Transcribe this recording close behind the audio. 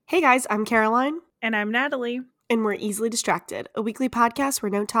Hey guys, I'm Caroline. And I'm Natalie. And we're Easily Distracted, a weekly podcast where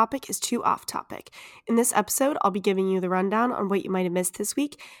no topic is too off topic. In this episode, I'll be giving you the rundown on what you might have missed this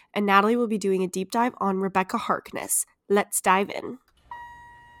week, and Natalie will be doing a deep dive on Rebecca Harkness. Let's dive in.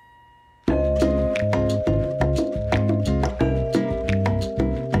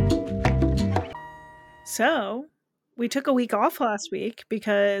 So, we took a week off last week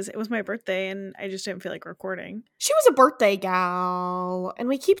because it was my birthday and I just didn't feel like recording. She was a birthday gal, and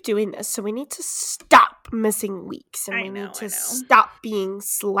we keep doing this, so we need to stop missing weeks, and we need to stop being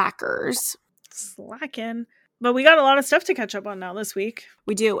slackers. Slacking. But we got a lot of stuff to catch up on now this week.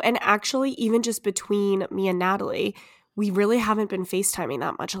 We do, and actually, even just between me and Natalie, we really haven't been FaceTiming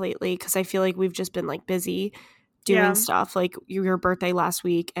that much lately because I feel like we've just been like busy doing stuff. Like your birthday last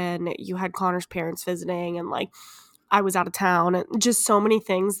week, and you had Connor's parents visiting, and like I was out of town, and just so many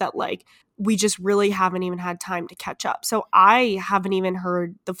things that like we just really haven't even had time to catch up. So I haven't even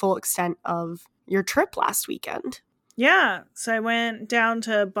heard the full extent of your trip last weekend. Yeah. So I went down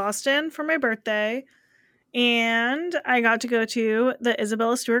to Boston for my birthday, and I got to go to the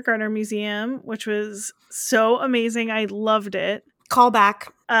Isabella Stewart Gardner Museum, which was so amazing. I loved it. Call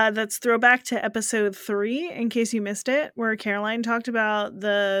back. That's throwback to episode 3, in case you missed it, where Caroline talked about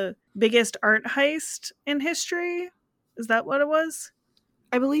the biggest art heist in history. Is that what it was?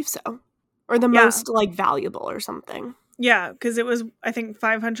 I believe so. Or the most, like, valuable or something. Yeah, because it was, I think,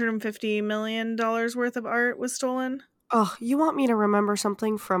 $550 million worth of art was stolen. Oh, you want me to remember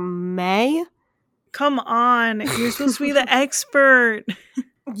something from May? Come on. You're supposed to be the expert.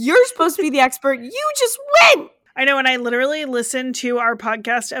 You're supposed to be the expert. You just win! I know, and I literally listened to our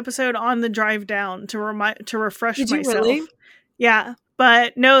podcast episode on the drive down to refresh myself. Did you really? Yeah.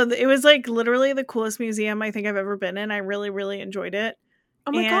 But no, it was like literally the coolest museum I think I've ever been in. I really, really enjoyed it.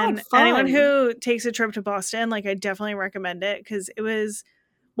 Oh my God, fun. Anyone who takes a trip to Boston, like I definitely recommend it because it was,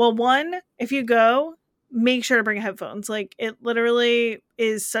 well, one, if you go, make sure to bring headphones. Like it literally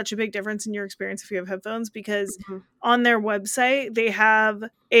is such a big difference in your experience if you have headphones because on their website, they have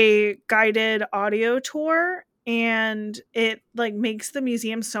a guided audio tour and it like makes the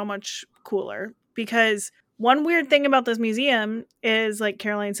museum so much cooler because one weird thing about this museum is, like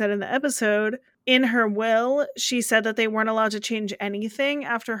Caroline said in the episode, in her will, she said that they weren't allowed to change anything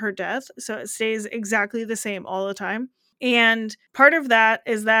after her death. So it stays exactly the same all the time. And part of that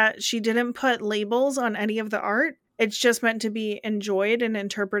is that she didn't put labels on any of the art. It's just meant to be enjoyed and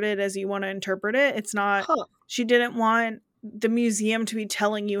interpreted as you want to interpret it. It's not, she didn't want the museum to be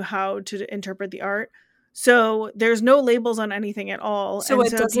telling you how to interpret the art. So there's no labels on anything at all. So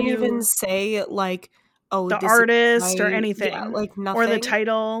it doesn't even say like, oh, the artist or anything, like nothing, or the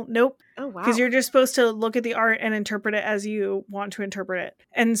title. Nope. Oh wow. Because you're just supposed to look at the art and interpret it as you want to interpret it.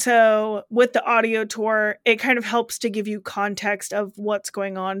 And so with the audio tour, it kind of helps to give you context of what's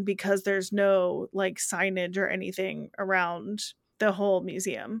going on because there's no like signage or anything around the whole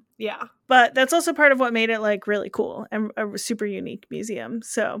museum. Yeah. But that's also part of what made it like really cool and a super unique museum.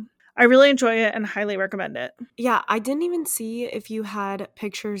 So I really enjoy it and highly recommend it. Yeah, I didn't even see if you had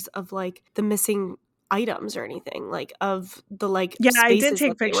pictures of like the missing items or anything, like of the like I did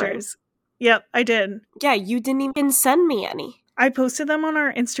take pictures. Yep, I did. Yeah, you didn't even send me any. I posted them on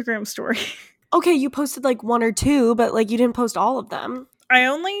our Instagram story. Okay, you posted like 1 or 2, but like you didn't post all of them. I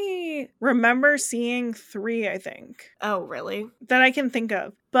only remember seeing 3, I think. Oh, really? That I can think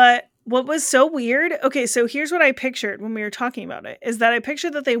of. But what was so weird, okay, so here's what I pictured when we were talking about it, is that I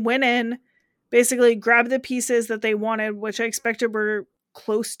pictured that they went in, basically grabbed the pieces that they wanted, which I expected were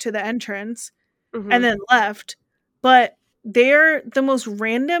close to the entrance, and then left. But they're the most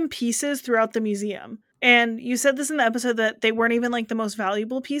random pieces throughout the museum. And you said this in the episode that they weren't even like the most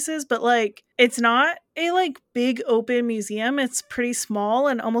valuable pieces, but like it's not a like big open museum. It's pretty small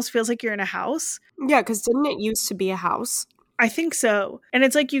and almost feels like you're in a house. Yeah, because didn't it used to be a house? I think so. And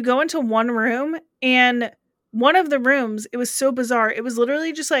it's like you go into one room, and one of the rooms, it was so bizarre. It was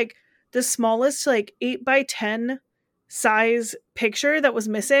literally just like the smallest like 8x10 size picture that was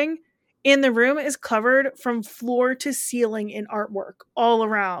missing. In the room is covered from floor to ceiling in artwork all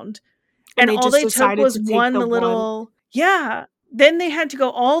around. And all they took was one little... Yeah. Then they had to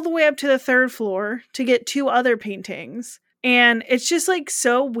go all the way up to the 3rd floor to get 2 other paintings. And it's just like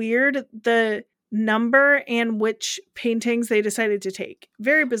so weird, the number and which paintings they decided to take.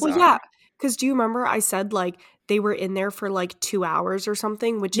 Very bizarre. Well, yeah. Because do you remember I said like they were in there for like 2 hours or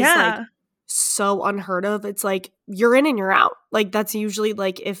something, which is like so unheard of. It's like you're in and you're out. Like that's usually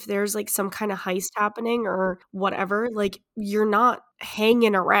like if there's like some kind of heist happening or whatever, like you're not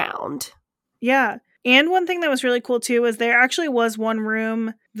hanging around. Yeah. And one thing that was really cool too was there actually was one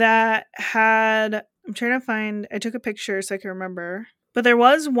room that had, I'm trying to find, I took a picture so I can remember. But there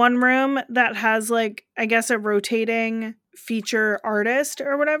was one room that has like, I guess, a rotating feature artist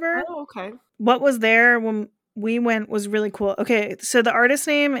or whatever. Oh, okay. What was there when we went was really cool. Okay, so the artist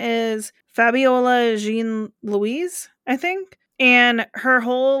name is Fabiola Jean Louise, I think. And her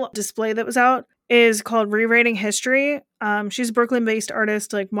whole display that was out is called Rewriting History. She's a Brooklyn-based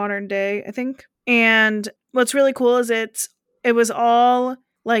artist, like modern day, I think. And what's really cool is it was all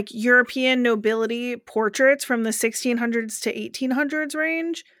like European nobility portraits from the 1600s to 1800s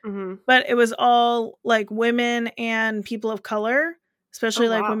range. Mm-hmm. But it was all like women and people of color, especially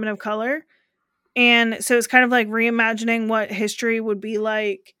like women of color. And so it's kind of like reimagining what history would be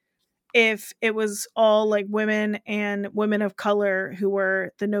like if it was all like women and women of color who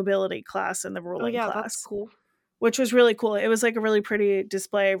were the nobility class and the ruling class. That's cool. Which was really cool. It was like a really pretty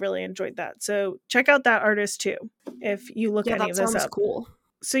display. I really enjoyed that. So check out that artist too if you look any of this up. Cool.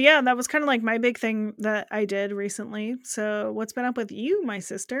 So yeah, that was kind of like my big thing that I did recently. So what's been up with you, my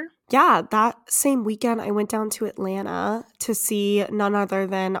sister? Yeah, that same weekend I went down to Atlanta to see none other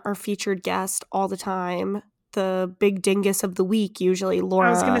than our featured guest all the time, the big dingus of the week, usually Laura. I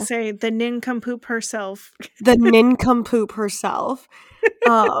was going to say the nincompoop herself. The nincompoop herself.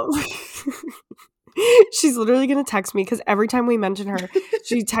 She's literally going to text me because every time we mention her,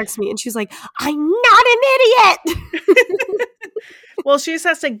 she texts me and she's like, I'm not an idiot. Well, she just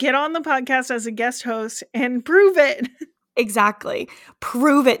has to get on the podcast as a guest host and prove it. Exactly.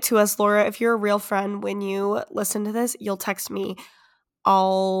 Prove it to us, Laura. If you're a real friend, when you listen to this, you'll text me.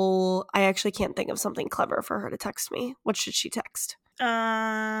 I actually can't think of something clever for her to text me. What should she text?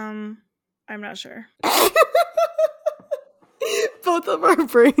 I'm not sure. Both of our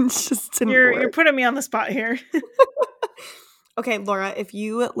brains just didn't work. You're putting me on the spot here. Okay, Laura, if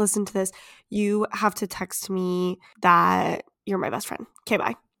you listen to this, you have to text me that you're my best friend. Okay,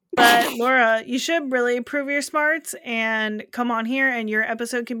 bye. But Laura, you should really prove your smarts and come on here and your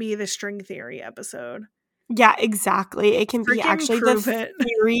episode can be the string theory episode. Yeah, exactly. It can be actually the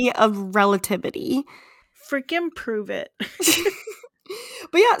theory of relativity. Freaking prove it.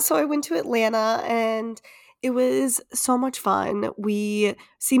 But yeah, so I went to Atlanta and it was so much fun.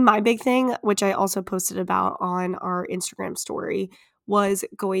 My big thing, which I also posted about on our Instagram story, was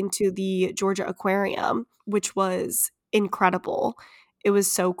going to the Georgia Aquarium, which was incredible. It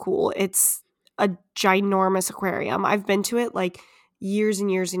was so cool. It's a ginormous aquarium. I've been to it like years and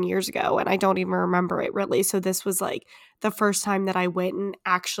years and years ago, and I don't even remember it really. So this was like the first time that I went and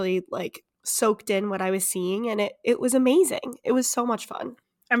actually like soaked in what I was seeing, and it was amazing. It was so much fun.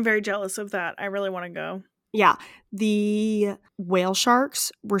 I'm very jealous of that. I really want to go. Yeah, the whale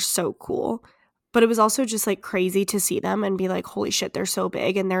sharks were so cool, but it was also just like crazy to see them and be like, holy shit, they're so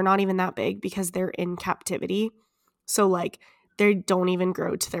big, and they're not even that big because they're in captivity. So like they don't even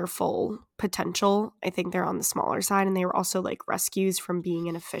grow to their full potential. I think they're on the smaller side, and they were also like rescues from being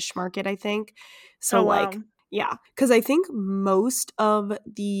in a fish market, I think. So like, yeah, because I think most of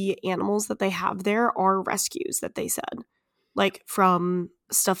the animals that they have there are rescues that they said, like from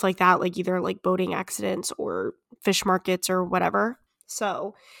stuff like that, like either like boating accidents or fish markets or whatever.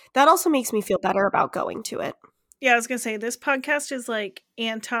 So that also makes me feel better about going to it. Yeah, I was going to say, this podcast is like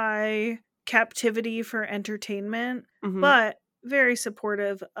anti-captivity for entertainment, but very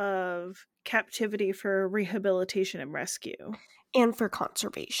supportive of captivity for rehabilitation and rescue. And for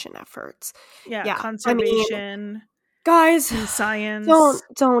conservation efforts. Yeah. Conservation. I mean, guys, and science.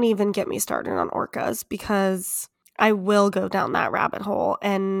 Don't even get me started on orcas, because I will go down that rabbit hole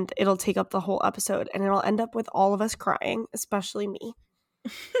and it'll take up the whole episode and it'll end up with all of us crying, especially me.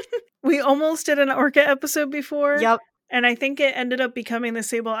 We almost did an orca episode before. Yep. And I think it ended up becoming the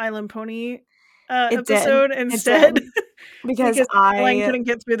Sable Island Pony episode instead. Because I couldn't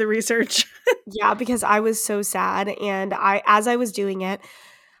get through the research. Yeah, because I was so sad, and as I was doing it,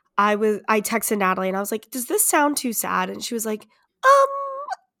 I texted Natalie and I was like, does this sound too sad? And she was like,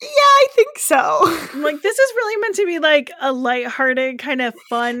 yeah, I think so. I'm like, this is really meant to be like a lighthearted kind of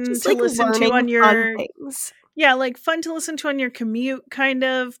fun just to like listen to on your things. Yeah, like fun to listen to on your commute kind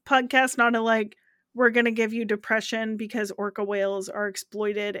of podcast, not a like, we're going to give you depression because orca whales are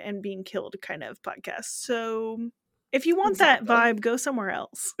exploited and being killed kind of podcast. So if you want that vibe, go somewhere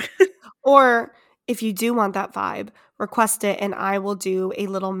else. Or if you do want that vibe, request it and I will do a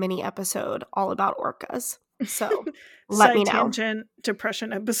little mini episode all about orcas. So let me know. Tangent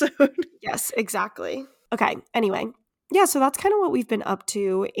depression episode. Yes, exactly. Okay, anyway. Yeah, so that's kind of what we've been up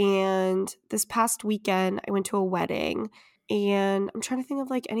to. And this past weekend, I went to a wedding. And I'm trying to think of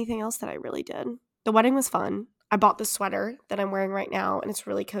like anything else that I really did. The wedding was fun. I bought the sweater that I'm wearing right now, and it's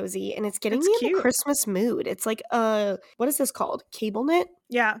really cozy. And it's getting me in the Christmas mood. It's like what is this called? Cable knit?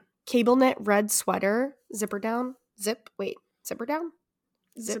 Yeah. Cable knit red sweater. Zipper down. Zipper down?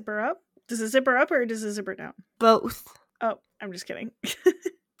 Zipper up? Does it zipper up or does it zipper down? Both. Oh, I'm just kidding.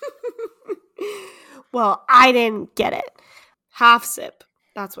 Well, I didn't get it. Half zip.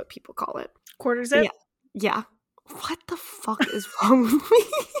 That's what people call it. Quarter zip? Yeah. What the fuck is wrong with me?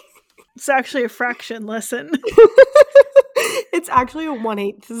 It's actually a fraction. Listen. It's actually a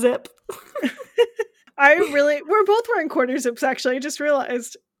 1/8 zip. We're both wearing quarter zips, actually. I just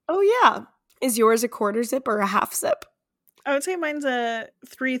realized. Oh, yeah. Is yours a quarter zip or a half zip? I would say mine's a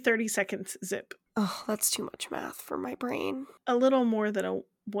 3/32 zip. Oh, that's too much math for my brain. A little more than a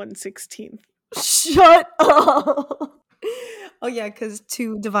 1/16. Shut up. Oh, yeah, because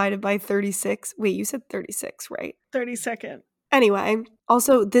 2 divided by 36. Wait, you said 36, right? 32nd. Anyway,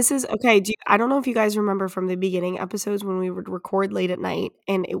 also, this is, okay, I don't know if you guys remember from the beginning episodes when we would record late at night,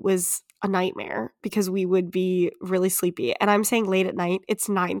 and it was a nightmare because we would be really sleepy. And I'm saying late at night, it's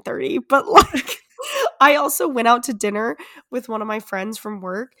 9:30, but like, I also went out to dinner with one of my friends from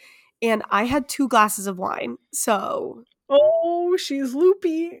work, and I had 2 glasses of wine, so... Oh, she's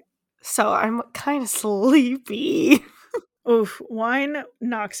loopy. So I'm kind of sleepy. Oof, wine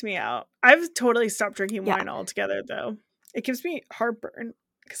knocks me out. I've totally stopped drinking wine altogether, though. It gives me heartburn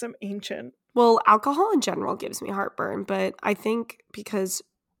because I'm ancient. Well, alcohol in general gives me heartburn, but I think because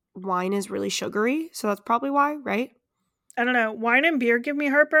wine is really sugary, so that's probably why, right? I don't know. Wine and beer give me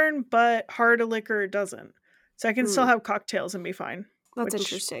heartburn, but hard liquor doesn't. So I can still have cocktails and be fine. That's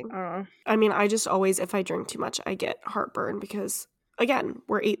interesting. I don't know. I mean, I just always, if I drink too much, I get heartburn because, again,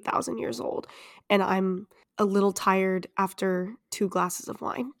 we're 8,000 years old, and I'm a little tired after 2 glasses of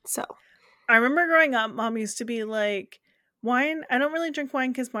wine, so. I remember growing up, Mom used to be like, wine, I don't really drink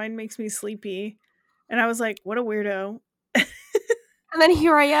wine because wine makes me sleepy. And I was like, what a weirdo. And then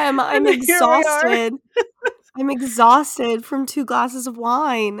here I am. I'm exhausted. I'm exhausted from 2 glasses of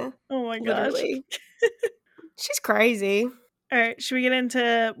wine. Oh my gosh. She's crazy. All right, should we get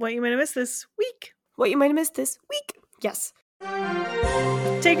into what you might have missed this week? What you might have missed this week? Yes.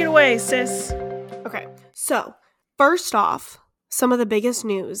 Take it away, sis. Okay, so first off, some of the biggest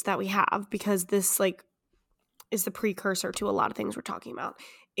news that we have, because this like is the precursor to a lot of things we're talking about,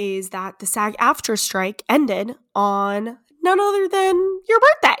 is that the SAG-AFTRA strike ended on none other than your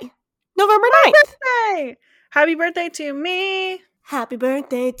birthday, November 9th. Birthday! Happy birthday to me. Happy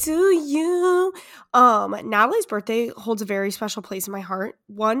birthday to you. Natalie's birthday holds a very special place in my heart.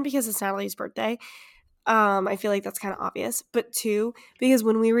 1, because it's Natalie's birthday. I feel like that's kind of obvious. But 2, because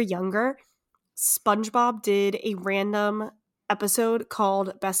when we were younger, SpongeBob did a random episode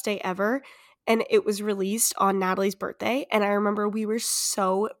called Best Day Ever, and it was released on Natalie's birthday. And I remember we were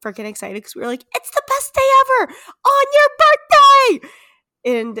so freaking excited because we were like, it's the best day ever on your birthday!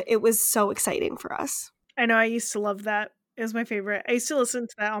 And it was so exciting for us. I know, I used to love that. It was my favorite. I used to listen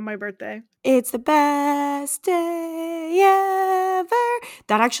to that on my birthday. It's the best day ever.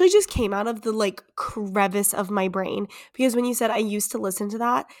 That actually just came out of the like crevice of my brain, because when you said I used to listen to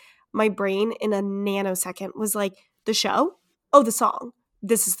that, my brain in a nanosecond was like, the show? Oh, the song.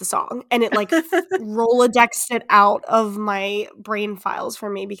 This is the song. And it like Rolodexed it out of my brain files for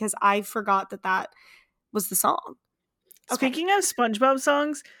me because I forgot that was the song. Okay. Speaking of SpongeBob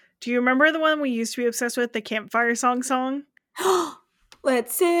songs, do you remember the one we used to be obsessed with, the campfire song?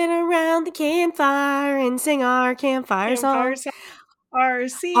 Let's sit around the campfire and sing our campfire song.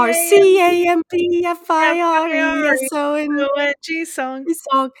 RCAMPFIRESONG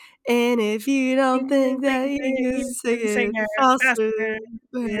song. And if you don't think that you sing it faster,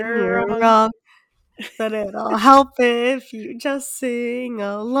 then you're wrong. But it'll help if you just sing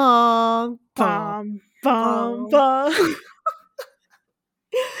along. Bum, bum, bum.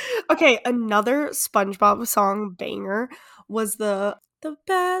 Okay, another SpongeBob song banger was the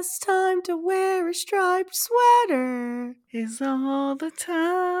best time to wear a striped sweater is all the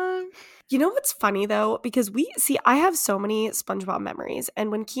time. You know what's funny though? Because I have so many SpongeBob memories,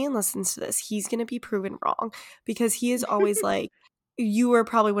 and when Kian listens to this, he's going to be proven wrong because he is always like, you were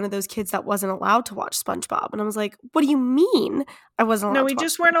probably one of those kids that wasn't allowed to watch SpongeBob. And I was like, what do you mean I wasn't allowed to watch SpongeBob? No, we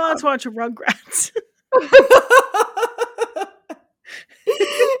just weren't allowed to watch Rugrats.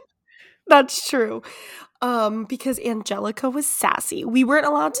 That's true. Because Angelica was sassy. We weren't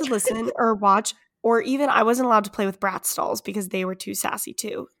allowed to listen or watch, or even I wasn't allowed to play with Bratz dolls because they were too sassy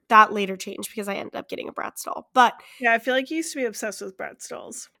too. That later changed because I ended up getting a Bratz doll. But yeah, I feel like you used to be obsessed with Bratz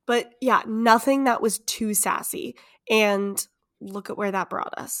dolls. But yeah, nothing that was too sassy. And look at where that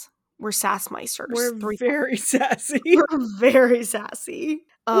brought us. We're sassmeisters. We're very sassy. We're very sassy.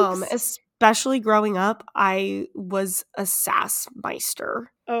 Especially growing up, I was a sassmeister.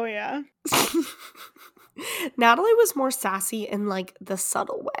 Oh yeah. Natalie was more sassy in like the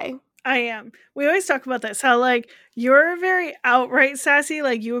subtle way. I am. We always talk about this, how like you're very outright sassy,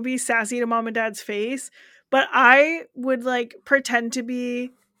 like you would be sassy to mom and dad's face, but I would like pretend to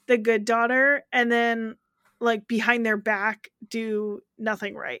be the good daughter and then like behind their back do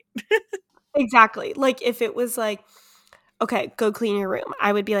nothing right. Exactly. Like if it was like, okay, go clean your room,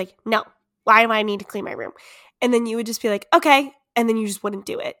 I would be like, no, why do I need to clean my room? And then you would just be like, okay. And then you just wouldn't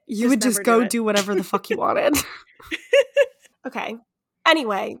do it. You would just go do whatever the fuck you wanted. Okay.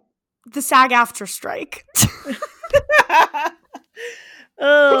 Anyway, the SAG-AFTRA strike.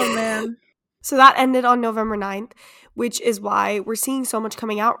 Oh, man. So that ended on November 9th, which is why we're seeing so much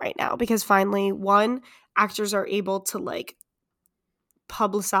coming out right now, because finally, one, actors are able to like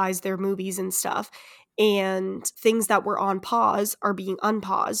publicize their movies and stuff, and things that were on pause are being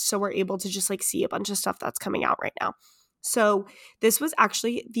unpaused, so we're able to just like see a bunch of stuff that's coming out right now. So this was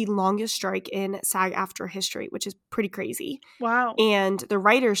actually the longest strike in SAG-AFTRA history, which is pretty crazy. Wow. And the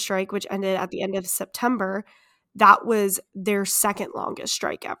writer's strike, which ended at the end of September, that was their second longest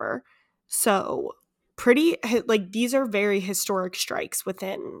strike ever. So pretty, like, these are very historic strikes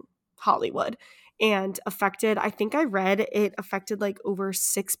within Hollywood, and affected, I think I read it affected like over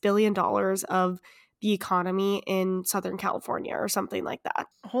 $6 billion of the economy in Southern California or something like that.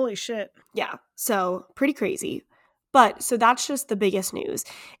 Holy shit. Yeah, so pretty crazy. But so that's just the biggest news.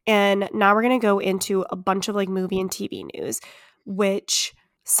 And now we're going to go into a bunch of like movie and TV news, which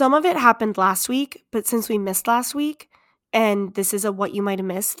some of it happened last week, but since we missed last week, and this is a what you might have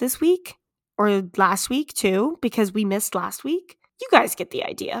missed this week or last week too, because we missed last week, you guys get the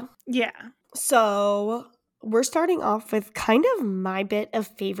idea. Yeah. So we're starting off with kind of my bit of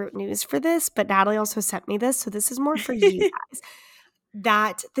favorite news for this, but Natalie also sent me this, so this is more for you guys.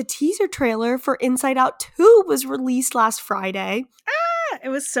 That the teaser trailer for Inside Out 2 was released last Friday. It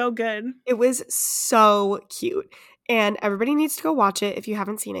was so good. It was so cute. And everybody needs to go watch it if you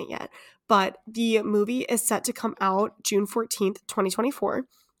haven't seen it yet. But the movie is set to come out June 14th, 2024.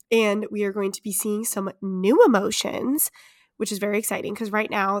 And we are going to be seeing some new emotions, which is very exciting because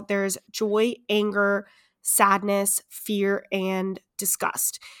right now there's joy, anger, sadness, fear, and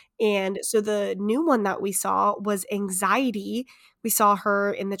disgust. And so the new one that we saw was anxiety. We saw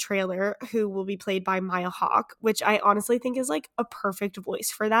her in the trailer, who will be played by Maya Hawke, which I honestly think is like a perfect voice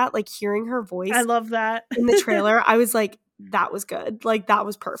for that. Like hearing her voice, I love that in the trailer, I was like, that was good. Like that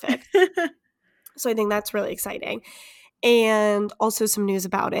was perfect. So I think that's really exciting. And also some news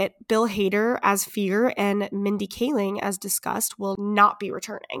about it. Bill Hader as Fear and Mindy Kaling as Disgust will not be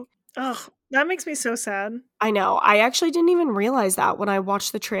returning. Ugh, that makes me so sad. I know. I actually didn't even realize that when I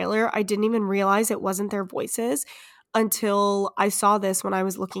watched the trailer. I didn't even realize it wasn't their voices until I saw this when I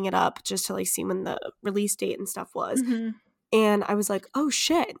was looking it up just to like see when the release date and stuff was. Mm-hmm. And I was like, oh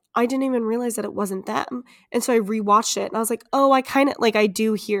shit, I didn't even realize that it wasn't them. And so I rewatched it and I was like, oh, I kind of like, I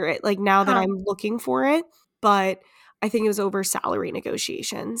do hear it like now that I'm looking for it. But I think it was over salary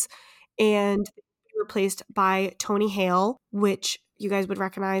negotiations. And replaced by Tony Hale, which you guys would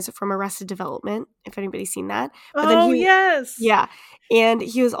recognize from Arrested Development, if anybody's seen that. But then yes. Yeah. And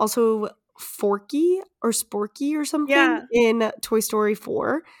he was also Forky or Sporky or something in Toy Story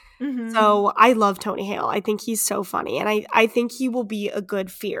 4. Mm-hmm. So I love Tony Hale. I think he's so funny. And I think he will be a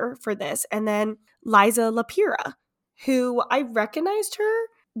good Fear for this. And then Liza Lapira, who I recognized her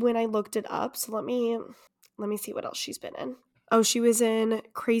when I looked it up. So let me see what else she's been in. Oh, she was in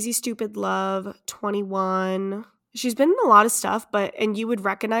Crazy Stupid Love, 21. She's been in a lot of stuff, and you would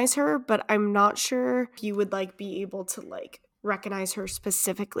recognize her, but I'm not sure if you would like be able to like recognize her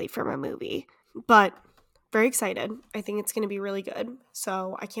specifically from a movie. But very excited. I think it's going to be really good.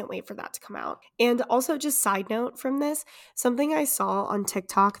 So I can't wait for that to come out. And also just side note from this, something I saw on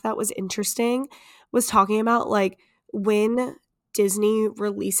TikTok that was interesting was talking about like when Disney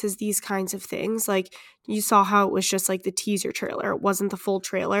releases these kinds of things, like you saw how it was just like the teaser trailer. It wasn't the full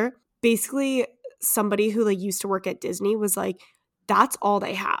trailer. Basically, somebody who like used to work at Disney was like, that's all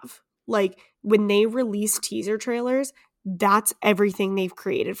they have. Like when they release teaser trailers, that's everything they've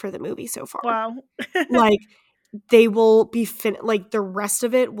created for the movie so far. Wow. Like they will be like the rest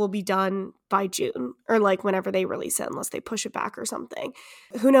of it will be done by June or like whenever they release it, unless they push it back or something.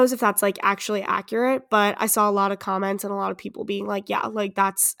 Who knows if that's like actually accurate, but I saw a lot of comments and a lot of people being like, yeah, like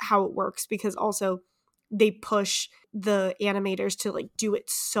that's how it works, because also they push the animators to like do it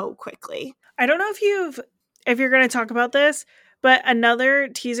so quickly. I don't know if you're going to talk about this, but another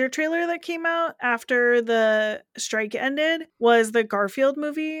teaser trailer that came out after the strike ended was the Garfield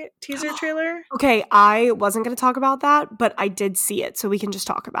movie teaser trailer. Okay, I wasn't going to talk about that, but I did see it, so we can just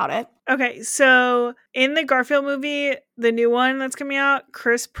talk about it. Okay, so in the Garfield movie, the new one that's coming out,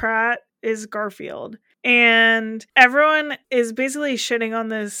 Chris Pratt is Garfield. And everyone is basically shitting on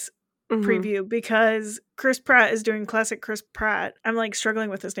this preview because Chris Pratt is doing classic Chris Pratt. I'm like struggling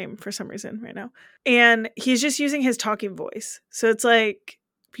with his name for some reason right now. And he's just using his talking voice. So it's like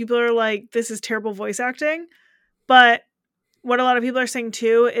people are like, this is terrible voice acting. But what a lot of people are saying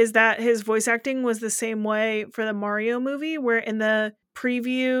too is that his voice acting was the same way for the Mario movie, where in the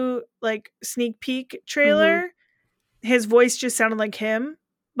preview, like sneak peek trailer, his voice just sounded like him.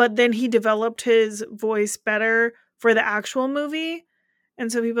 But then he developed his voice better for the actual movie.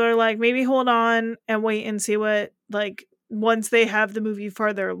 And so people are like, maybe hold on and wait and see what, like, once they have the movie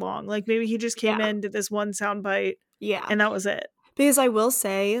farther along. Like, maybe he just came in, did this one soundbite, and that was it. Because I will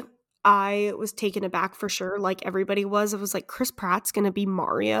say, I was taken aback for sure, like everybody was. It was like, Chris Pratt's going to be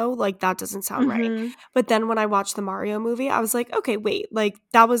Mario? Like, that doesn't sound right. But then when I watched the Mario movie, I was like, okay, wait, like,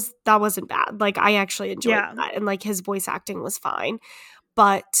 that wasn't bad. Like, I actually enjoyed that. And, like, his voice acting was fine.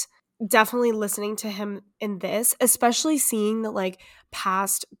 But definitely listening to him in this, especially seeing the like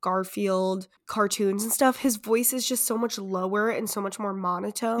past Garfield cartoons and stuff, his voice is just so much lower and so much more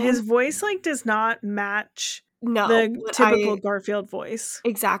monotone. His voice like does not match the typical Garfield voice.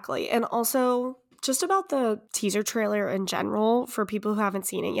 Exactly. And also just about the teaser trailer in general, for people who haven't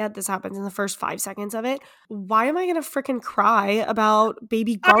seen it yet, this happens in the first 5 seconds of it. Why am I gonna freaking cry about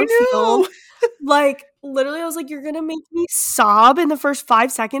baby Garfield? Like, literally, I was like, you're gonna make me sob in the first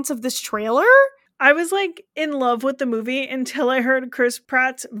 5 seconds of this trailer? I was like in love with the movie until I heard Chris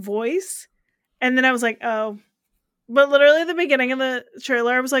Pratt's voice. And then I was like, oh. But literally at the beginning of the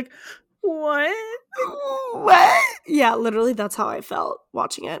trailer, I was like, what? What? Yeah, literally, that's how I felt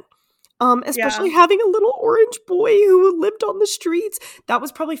watching it. Especially having a little orange boy who lived on the streets. That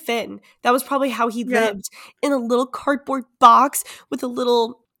was probably Finn. That was probably how he lived, in a little cardboard box with a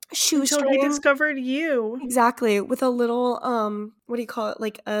little shoestring. Until he discovered you. Exactly. With a little, what do you call it?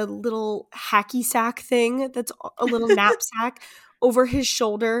 Like a little hacky sack thing that's a little knapsack over his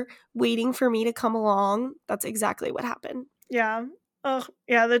shoulder, waiting for me to come along. That's exactly what happened. Yeah. Oh,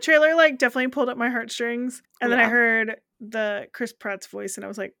 yeah. The trailer like definitely pulled up my heartstrings. And then I heard the Chris Pratt's voice and I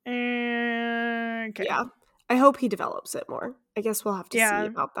was like, okay. Yeah. I hope he develops it more. I guess we'll have to see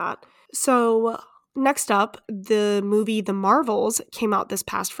about that. So next up, the movie The Marvels came out this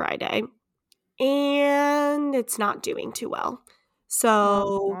past Friday. And it's not doing too well.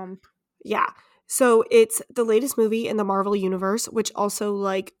 So yeah. So it's the latest movie in the Marvel universe, which also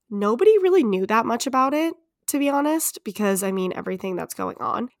like nobody really knew that much about it, to be honest, because I mean everything that's going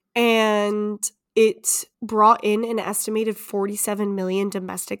on. And it brought in an estimated $47 million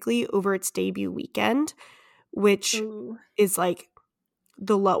domestically over its debut weekend, which is like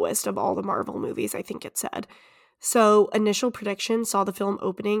the lowest of all the Marvel movies, I think it said. So initial predictions saw the film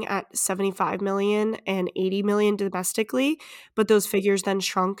opening at $75 million and $80 million domestically, but those figures then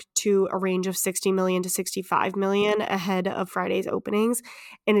shrunk to a range of $60 million to $65 million ahead of Friday's openings,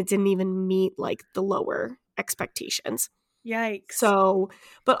 and it didn't even meet like the lower expectations. Yikes. So,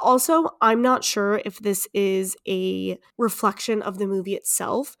 but also I'm not sure if this is a reflection of the movie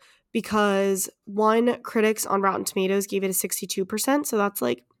itself, because one, critics on Rotten Tomatoes gave it a 62%, so that's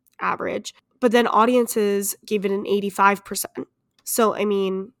like average. But then audiences gave it an 85%. So, I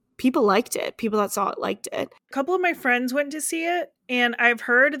mean, people liked it. People that saw it liked it. A couple of my friends went to see it, and I've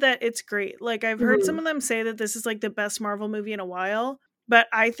heard that it's great. Like, I've heard some of them say that this is, like, the best Marvel movie in a while. But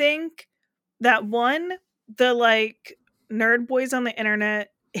I think that, one, the, like, nerd boys on the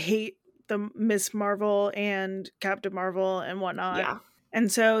internet hate the Miss Marvel and Captain Marvel and whatnot. Yeah. And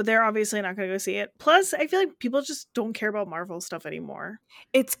so they're obviously not going to go see it. Plus, I feel like people just don't care about Marvel stuff anymore.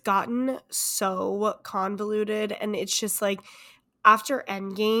 It's gotten so convoluted, and it's just like after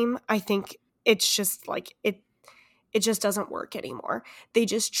Endgame, I think it's just like it just doesn't work anymore. They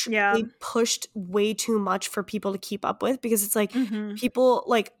just they pushed way too much for people to keep up with, because it's like people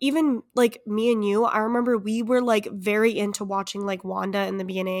like, even like me and you, I remember we were like very into watching like Wanda in the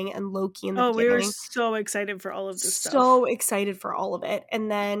beginning and Loki in the beginning. We were so excited for all of this stuff. So excited for all of it.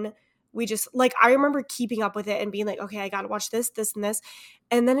 And then we just like, I remember keeping up with it and being like, okay, I gotta watch this, this, and this.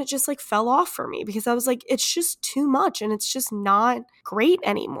 And then it just like fell off for me, because I was like, it's just too much and it's just not great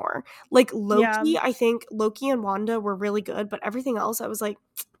anymore. Like Loki, I think Loki and Wanda were really good, but everything else I was like,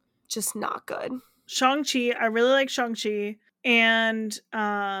 just not good. Shang-Chi, I really like Shang-Chi. And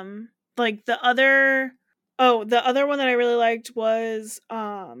like the other one that I really liked was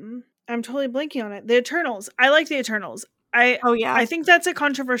I'm totally blanking on it. The Eternals. I like the Eternals. I think that's a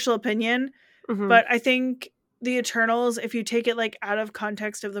controversial opinion, but I think the Eternals, if you take it like out of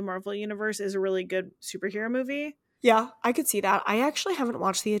context of the Marvel universe, is a really good superhero movie. Yeah, I could see that. I actually haven't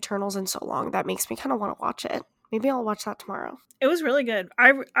watched the Eternals in so long. That makes me kind of want to watch it. Maybe I'll watch that tomorrow. It was really good.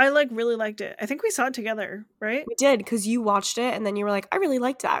 I like really liked it. I think we saw it together, right? We did, because you watched it and then you were like, I really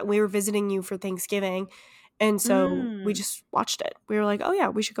liked that. We were visiting you for Thanksgiving. And so we just watched it. We were like, oh yeah,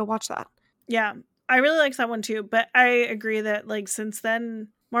 we should go watch that. Yeah, I really liked that one too. But I agree that like since then,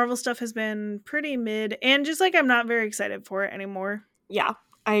 Marvel stuff has been pretty mid, and just like I'm not very excited for it anymore. Yeah,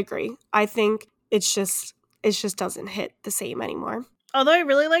 I agree. I think it just doesn't hit the same anymore. Although I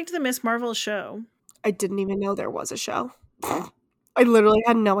really liked the Miss Marvel show. I didn't even know there was a show. I literally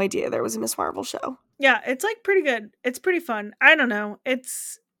had no idea there was a Miss Marvel show. Yeah, it's like pretty good. It's pretty fun. I don't know.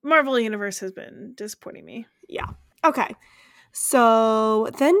 It's Marvel Universe has been disappointing me. Yeah. Okay. So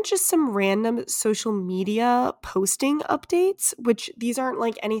then just some random social media posting updates, which these aren't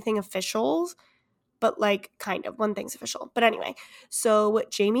like anything official, but like kind of one thing's official. But anyway, so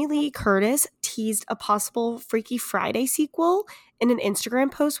Jamie Lee Curtis teased a possible Freaky Friday sequel in an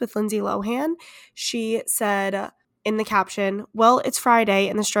Instagram post with Lindsay Lohan. She said in the caption, well, it's Friday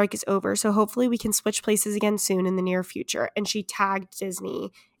and the strike is over, so hopefully we can switch places again soon in the near future. And she tagged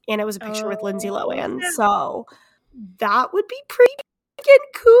Disney, and it was a picture with Lindsay Lohan. So that would be pretty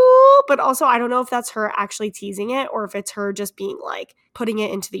cool. But also, I don't know if that's her actually teasing it or if it's her just being like putting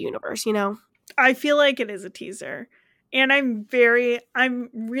it into the universe, you know? I feel like it is a teaser. And I'm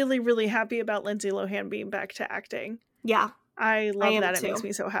really, really happy about Lindsay Lohan being back to acting. Yeah. I love that. It makes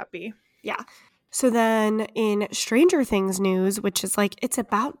me so happy. Yeah. So then in Stranger Things news, which is like, it's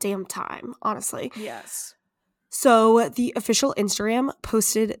about damn time, honestly. Yes. So the official Instagram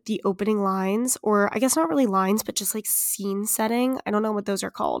posted the opening lines, or I guess not really lines, but just like scene setting. I don't know what those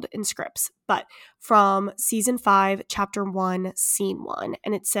are called in scripts, but from season 5, chapter 1, scene 1.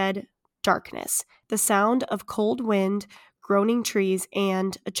 And it said, darkness, the sound of cold wind, groaning trees,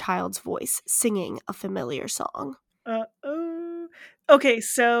 and a child's voice singing a familiar song. Okay,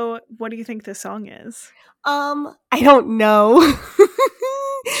 so what do you think the song is? I don't know.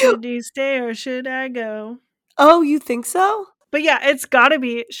 Should you stay or should I go? Oh, you think so? But yeah, it's gotta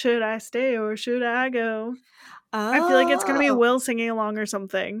be should I stay or should I go? I feel like it's gonna be Will singing along or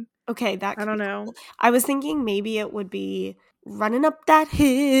something. Okay, that could I don't be know. Cool. I was thinking maybe it would be running up that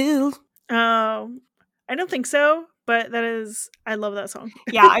hill. Oh, I don't think so, but I love that song.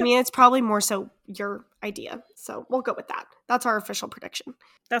 Yeah, I mean, it's probably more so your idea. So we'll go with that. That's our official prediction.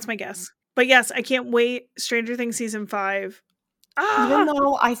 That's my guess. But yes, I can't wait. Stranger Things season 5. Even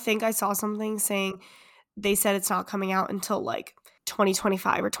though I think I saw something saying they said it's not coming out until like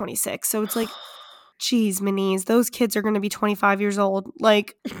 2025 or 26. So it's like, geez, minis, those kids are going to be 25 years old.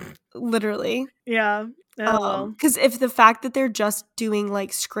 Like, literally. Yeah. Because if the fact that they're just doing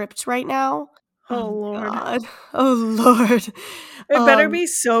like scripts right now, oh Lord. God. Oh Lord. It better be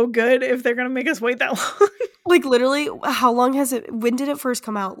so good if they're gonna make us wait that long. Like literally, how long has it? When did it first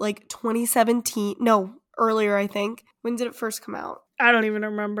come out? Like 2017? No, earlier, I think. When did it first come out? I don't even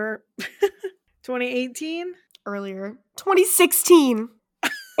remember. 2018? Earlier. 2016.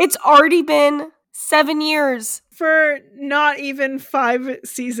 It's already been 7 years. For not even 5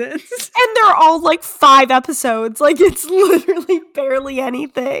 seasons. And they're all like 5 episodes. Like, it's literally barely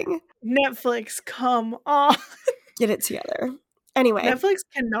anything. Netflix, come on. Get it together. Anyway. Netflix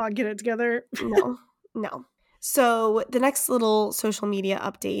cannot get it together. No. So the next little social media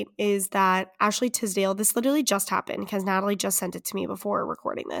update is that Ashley Tisdale, this literally just happened because Natalie just sent it to me before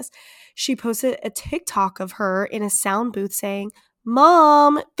recording this. She posted a TikTok of her in a sound booth saying,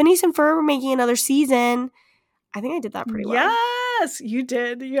 Mom, Phineas and Ferb are making another season. I think I did that pretty well. Yes, you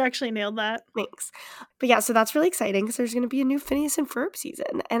did. You actually nailed that. Thanks. But yeah, so that's really exciting because there's going to be a new Phineas and Ferb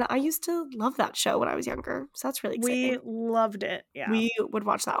season. And I used to love that show when I was younger. So that's really exciting. We loved it. Yeah. We would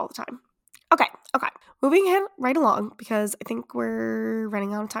watch that all the time. Okay. Moving right along because I think we're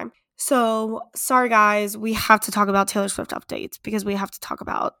running out of time. So, sorry guys, we have to talk about Taylor Swift updates because we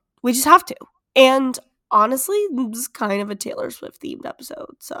just have to. And honestly, this is kind of a Taylor Swift themed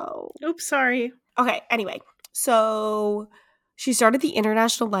episode, so. Oops, sorry. Okay, anyway. So, she started the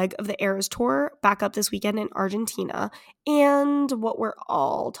international leg of the Eras Tour back up this weekend in Argentina. And what we're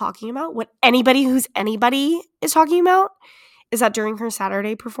all talking about, what anybody who's anybody is talking about, is that during her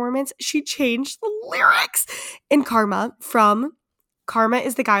Saturday performance, she changed the lyrics in Karma from Karma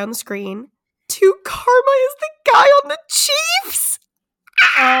is the guy on the screen to Karma is the guy on the Chiefs.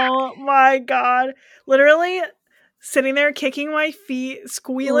 Oh my God. Literally sitting there kicking my feet,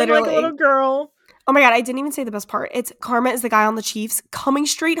 squealing like a little girl. Oh my God, I didn't even say the best part. It's Karma is the guy on the Chiefs coming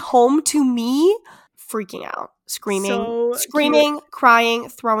straight home to me, freaking out, screaming, cute. Crying,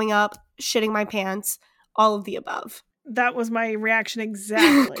 throwing up, shitting my pants, all of the above. That was my reaction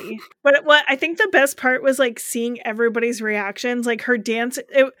exactly. But what I think the best part was like seeing everybody's reactions, like her dance.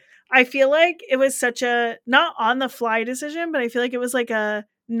 I feel like it was such a not on the fly decision, but I feel like it was like a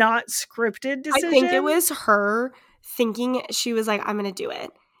not scripted decision. I think it was her thinking, she was like, I'm gonna do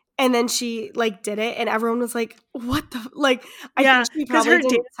it. And then she like did it and everyone was like, what the like, I think she because probably her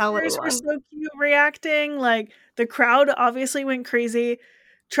didn't tell dancers were anyone. so cute reacting. Like the crowd obviously went crazy.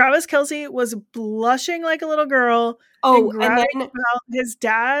 Travis Kelce was blushing like a little girl and Oh, and grabbing then his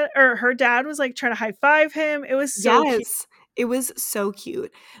dad or her dad was like trying to high five him. It was so cute. yes, it was so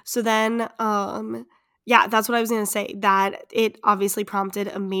cute. So then, yeah, that's what I was gonna say. That it obviously prompted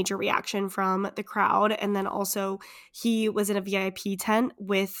a major reaction from the crowd, and then also he was in a VIP tent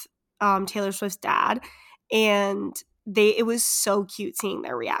with Taylor Swift's dad, and it was so cute seeing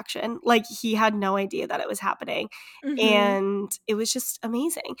their reaction. Like he had no idea that it was happening, and it was just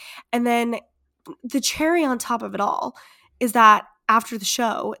amazing. And then the cherry on top of it all is that after the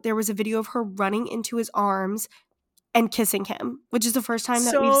show, there was a video of her running into his arms and kissing him, which is the first time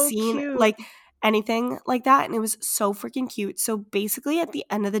that we've So seen cute. like anything like that. And it was so freaking cute. So basically, at the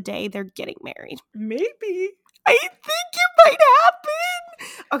end of the day, they're getting married. Maybe. I think it might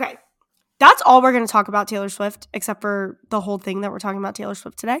happen. Okay. That's all we're going to talk about Taylor Swift, except for the whole thing that we're talking about Taylor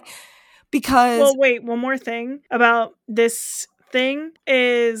Swift today. Because. Well, wait, one more thing about this thing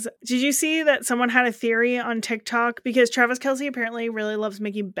is, did you see that someone had a theory on TikTok? Because Travis Kelce apparently really loves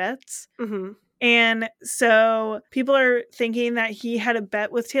making bets. Mm-hmm. And so people are thinking that he had a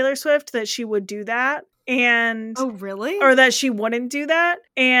bet with Taylor Swift that she would do that. And oh, really? Or that she wouldn't do that.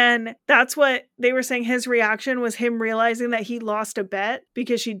 And that's what they were saying. His reaction was him realizing that he lost a bet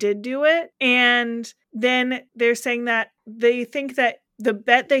because she did do it. And then they're saying that they think that the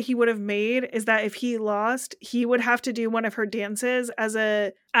bet that he would have made is that if he lost, he would have to do one of her dances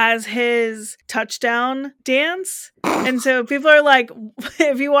as his touchdown dance. And so people are like,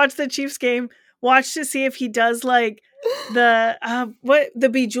 if you watch the Chiefs game, watch to see if he does like the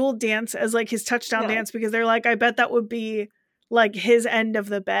Bejeweled dance as like his touchdown dance, because they're like, I bet that would be like his end of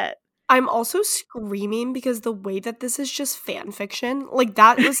the bet. I'm also screaming because the way that this is just fan fiction, like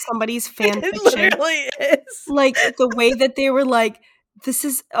that was somebody's fan It fiction. literally is. Like the way that they were like, this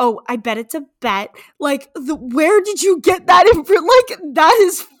is, oh, I bet it's a bet. Like, where did you get that like, that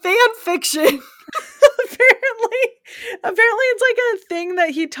is fan fiction. Apparently it's like a thing that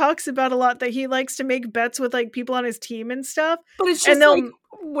he talks about a lot, that he likes to make bets with like people on his team and stuff. But it's just like,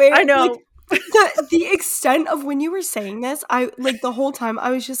 where, I know. Like, the extent of when you were saying this, I, like, the whole time,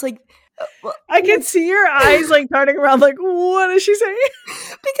 I was just like, I can see your eyes like darting around like, what is she saying?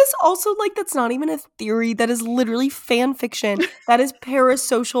 Because also, like, that's not even a theory. That is literally fan fiction. That is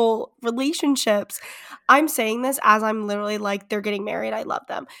parasocial relationships. I'm saying this as I'm literally like, they're getting married. I love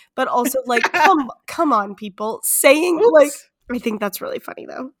them. But also, like, come on, people. Saying, oops. Like, I think that's really funny,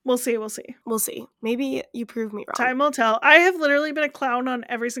 though. We'll see. We'll see. Maybe you prove me wrong. Time will tell. I have literally been a clown on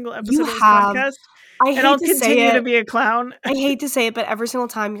every single episode of this podcast. And I'll continue to be a clown. I hate to say it, but every single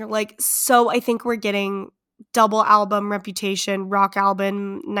time you're like, so I think we're getting double album Reputation, rock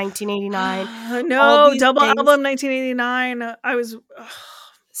album 1989. No, double things. Album 1989. I was...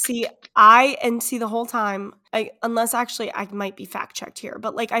 See the whole time, unless actually I might be fact checked here,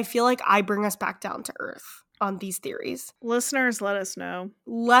 but like I feel like I bring us back down to earth on these theories. Listeners, let us know.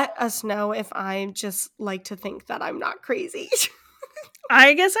 Let us know if I just like to think that I'm not crazy.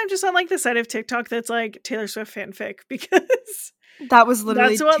 I guess I'm just on like the side of TikTok that's like Taylor Swift fanfic, because that was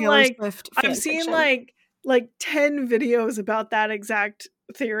literally that's what Taylor like Swift I've seen like 10 videos about that exact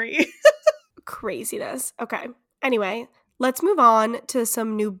theory. Craziness. Okay. Anyway, let's move on to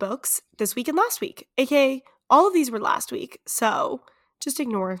some new books this week and last week. AKA all of these were last week, so just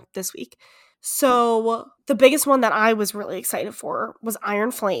ignore this week. So the biggest one that I was really excited for was Iron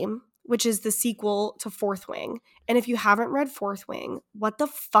Flame, which is the sequel to Fourth Wing. And if you haven't read Fourth Wing, what the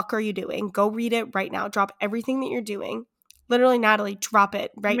fuck are you doing? Go read it right now. Drop everything that you're doing. Literally, Natalie, drop it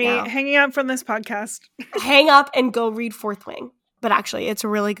right now. Hanging up from this podcast. Hang up and go read Fourth Wing. But actually, it's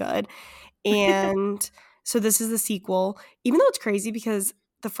really good. And so this is the sequel. Even though it's crazy because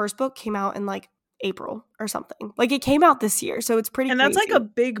the first book came out in like April or something. Like it came out this year, so it's pretty crazy. And that's like a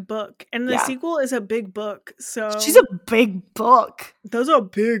big book. And the sequel is a big book. So she's a big book. That's a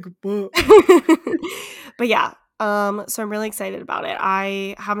big book. But yeah, so I'm really excited about it.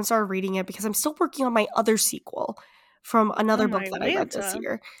 I haven't started reading it because I'm still working on my other sequel from another book that I read this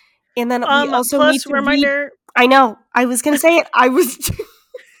year. And then we also need to read. I know. I was gonna say it. I was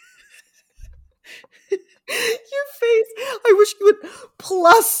your face. I wish you would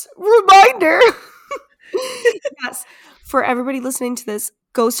plus reminder. Yes. For everybody listening to this,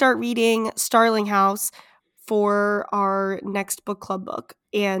 go start reading Starling House for our next book club book.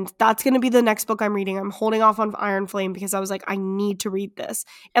 And that's going to be the next book I'm reading. I'm holding off on Iron Flame because I was like, I need to read this.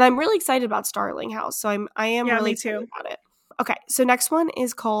 And I'm really excited about Starling House. So I am Yeah, really me excited too. about it. Okay, so next one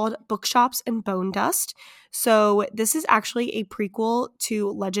is called Bookshops and Bone Dust. So this is actually a prequel to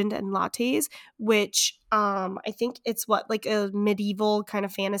Legend and Lattes, which I think it's like a medieval kind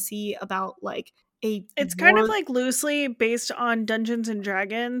of fantasy about like a It's kind of war. like loosely based on Dungeons and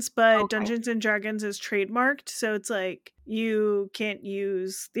Dragons, but Okay, Dungeons and Dragons is trademarked, so it's like you can't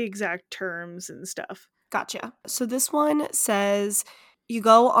use the exact terms and stuff. gotcha. So this one says you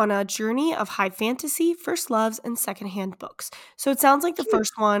go on a journey of high fantasy, first loves, and secondhand books. So it sounds like the Cute.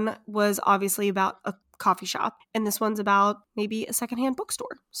 first one was obviously about a coffee shop, and this one's about maybe a secondhand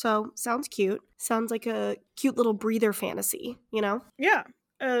bookstore. So sounds cute. Sounds like a cute little breather fantasy, you know? Yeah,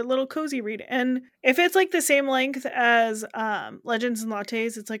 a little cozy read. And if it's like the same length as Legends and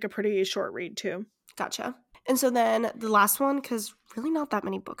Lattes, it's like a pretty short read too. Gotcha. And so then the last one, because really not that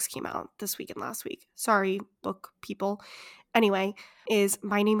many books came out this week and last week. Sorry, book people. Anyway, is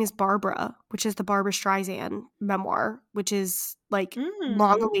My Name is Barbara, which is the Barbara Streisand memoir, which is like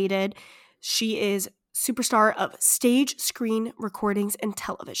long Mm. awaited. She is superstar of stage, screen, recordings, and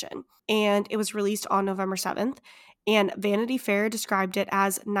television. And it was released on November 7th. And Vanity Fair described it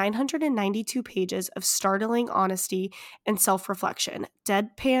as 992 pages of startling honesty and self reflection,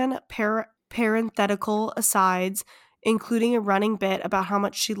 deadpan, parenthetical asides, including a running bit about how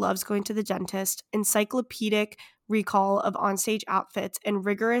much she loves going to the dentist, encyclopedic recall of onstage outfits, and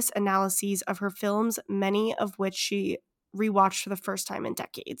rigorous analyses of her films, many of which she rewatched for the first time in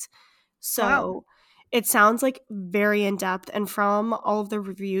decades. Wow. So it sounds like very in depth. And from all of the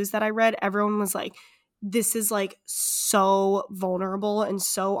reviews that I read, everyone was like, this is like so vulnerable and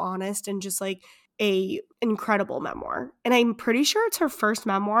so honest and just like a incredible memoir. And I'm pretty sure it's her first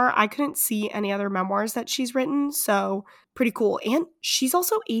memoir. I couldn't see any other memoirs that she's written, so pretty cool. And she's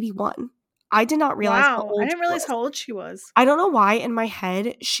also 81. I did not realize how Wow. I old didn't she realize was. how old she was. I don't know why in my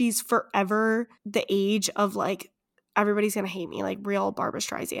head she's forever the age of like everybody's gonna hate me, like real Barbara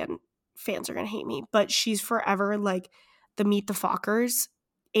Streisand fans are gonna hate me, but she's forever like the Meet the Fockers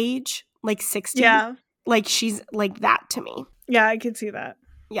age, like 60. Yeah. Like she's like that to me. Yeah, I could see that.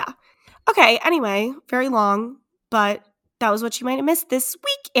 Yeah. Okay, anyway, very long, but that was what you might have missed this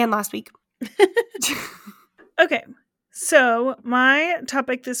week and last week. Okay. So, my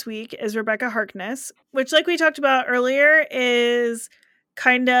topic this week is Rebecca Harkness, which, like we talked about earlier, is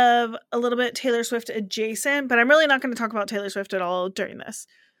kind of a little bit Taylor Swift adjacent, but I'm really not going to talk about Taylor Swift at all during this.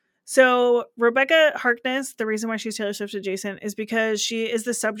 So, Rebecca Harkness, the reason why she's Taylor Swift adjacent is because she is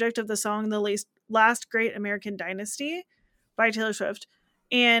the subject of the song The Last Great American Dynasty by Taylor Swift.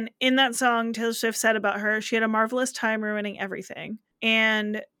 And in that song, Taylor Swift said about her, she had a marvelous time ruining everything.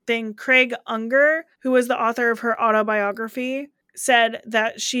 And then Craig Unger, who was the author of her autobiography, said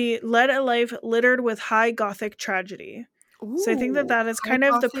that she led a life littered with high gothic tragedy. So I think that Ooh, that is high kind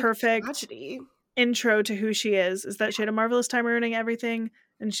of the gothic perfect tragedy. intro to who she is that she had a marvelous time ruining everything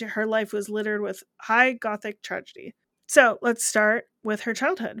and her life was littered with high gothic tragedy. So let's start with her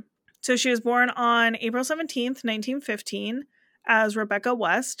childhood. So she was born on April 17th, 1915, as Rebecca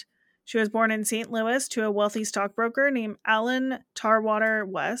West. She was born in St. Louis to a wealthy stockbroker named Alan Tarwater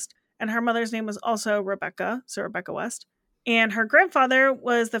West, and her mother's name was also Rebecca, so Rebecca West. And her grandfather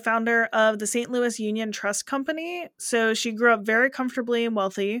was the founder of the St. Louis Union Trust Company, so she grew up very comfortably and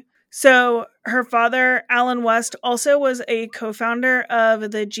wealthy. So her father, Alan West, also was a co-founder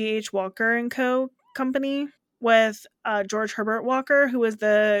of the G.H. Walker and Co. company with George Herbert Walker, who was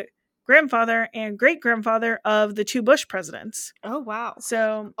the grandfather and great-grandfather of the two Bush presidents. Oh, wow.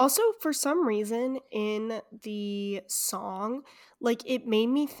 So, Also, for some reason in the song, like it made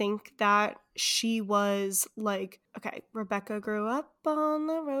me think that she was like, okay, Rebecca grew up on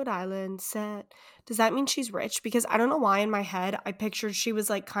the Rhode Island set. Does that mean she's rich? Because I don't know why in my head I pictured she was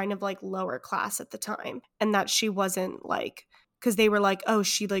like kind of like lower class at the time and that she wasn't like, because they were like, oh,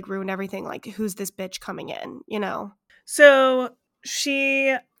 she like ruined everything. Like, who's this bitch coming in, you know? so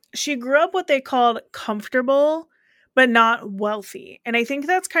she grew up what they called comfortable, but not wealthy. And I think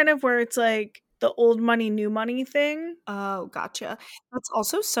that's kind of where it's like the old money, new money thing. Oh, gotcha. That's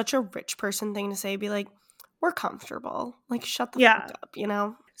also such a rich person thing to say, be like, we're comfortable. Like, shut the fuck Yeah. up, you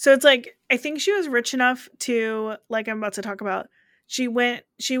know? So it's like I think she was rich enough to, like I'm about to talk about, she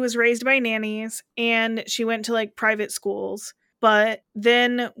was raised by nannies and she went to like private schools. But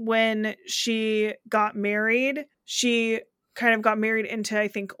then when she got married, she kind of got married into I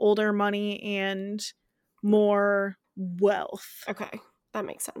think older money and more wealth. Okay, that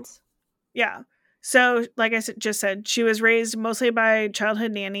makes sense. Yeah. So, like I just said, she was raised mostly by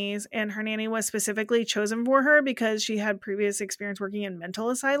childhood nannies, and her nanny was specifically chosen for her because she had previous experience working in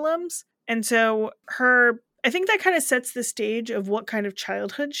mental asylums. And so I think that kind of sets the stage of what kind of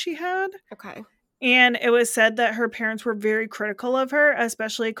childhood she had. Okay. And it was said that her parents were very critical of her,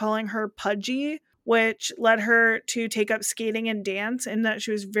 especially calling her pudgy, which led her to take up skating and dance, and that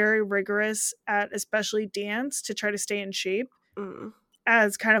she was very rigorous at especially dance to try to stay in shape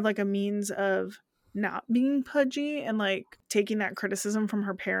as kind of like a means of not being pudgy and like taking that criticism from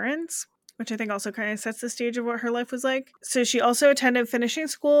her parents, which I think also kind of sets the stage of what her life was like. So she also attended finishing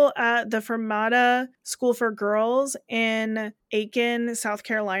school at the Fermata School for Girls in Aiken, South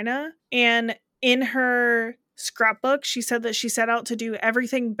Carolina. And in her scrapbook, she said that she set out to do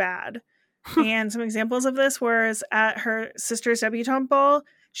everything bad. And some examples of this was at her sister's debutante ball,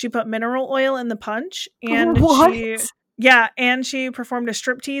 she put mineral oil in the punch, and she performed a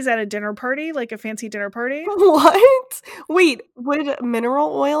striptease at a dinner party, like a fancy dinner party. What? Wait, would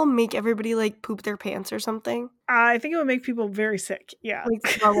mineral oil make everybody like poop their pants or something? I think it would make people very sick. Yeah. Like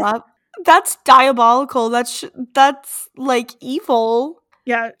throw up? That's diabolical. That's like evil.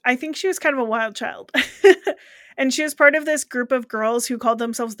 Yeah, I think she was kind of a wild child. And she was part of this group of girls who called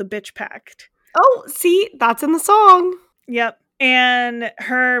themselves the Bitch Pact. Oh, see, that's in the song. Yep. And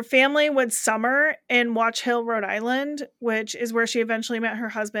her family would summer in Watch Hill, Rhode Island, which is where she eventually met her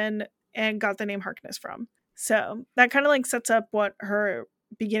husband and got the name Harkness from. So that kind of like sets up what her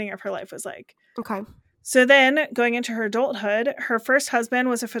beginning of her life was like. Okay. So then, going into her adulthood, her first husband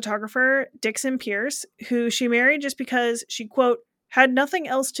was a photographer, Dixon Pierce, who she married just because she, quote, had nothing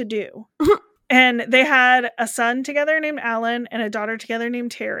else to do. And they had a son together named Alan and a daughter together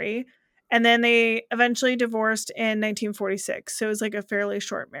named Terry. And then they eventually divorced in 1946. So it was like a fairly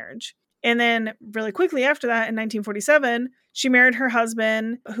short marriage. And then really quickly after that, in 1947, she married her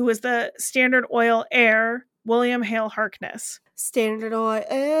husband, who was the Standard Oil heir, William Hale Harkness. Standard Oil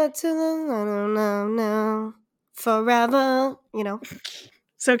heir to the no, forever, you know.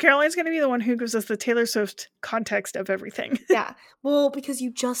 So Caroline's going to be the one who gives us the Taylor Swift context of everything. Yeah. Well, because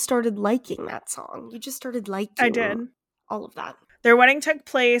you just started liking that song. You just started liking I did. All of that. Their wedding took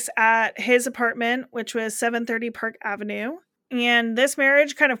place at his apartment, which was 730 Park Avenue. And this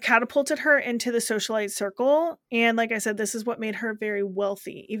marriage kind of catapulted her into the socialite circle. And like I said, this is what made her very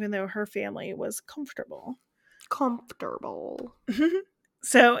wealthy, even though her family was comfortable.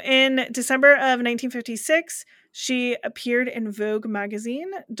 So in December of 1956, she appeared in Vogue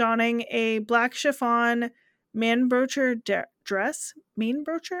magazine, donning a black chiffon main broocher dress. Main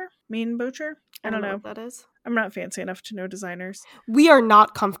broocher? I don't know what that is. I'm not fancy enough to know designers. We are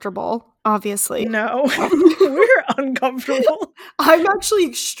not comfortable, obviously. No, we're uncomfortable. I'm actually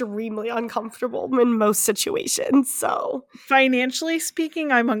extremely uncomfortable in most situations, so. Financially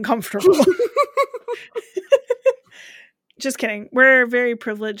speaking, I'm uncomfortable. Just kidding. We're very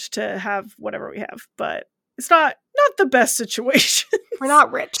privileged to have whatever we have, but it's not the best situation. We're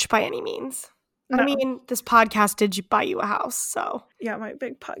not rich by any means. No. I mean, this podcast did buy you a house, so. Yeah, my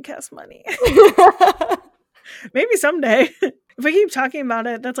big podcast money. Maybe someday. If we keep talking about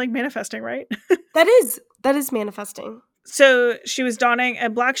it, that's like manifesting, right? That is manifesting. So she was donning a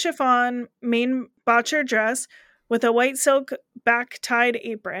black chiffon main botcher dress with a white silk back-tied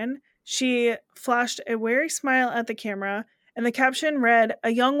apron. She flashed a wary smile at the camera, and the caption read,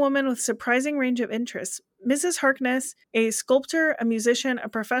 "A young woman with surprising range of interests. Mrs. Harkness, a sculptor, a musician, a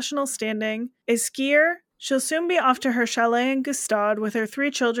professional standing, a skier. She'll soon be off to her chalet in Gstaad with her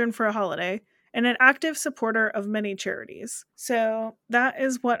 3 children for a holiday, and an active supporter of many charities." So that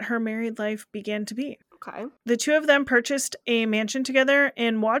is what her married life began to be. Okay. The two of them purchased a mansion together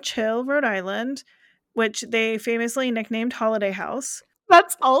in Watch Hill, Rhode Island, which they famously nicknamed Holiday House.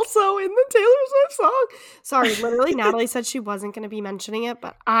 That's also in the Taylor Swift song. Sorry, literally, Natalie said she wasn't going to be mentioning it,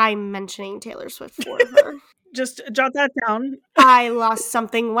 but I'm mentioning Taylor Swift for her. Just jot that down. I lost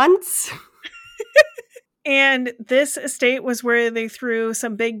something once. And this estate was where they threw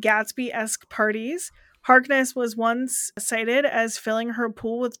some big Gatsby-esque parties. Harkness was once cited as filling her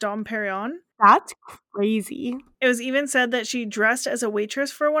pool with Dom Perignon. That's crazy. It was even said that she dressed as a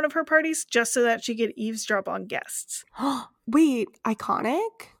waitress for one of her parties just so that she could eavesdrop on guests. Wait, iconic?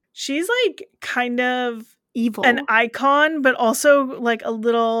 She's like kind of evil. An icon, but also like a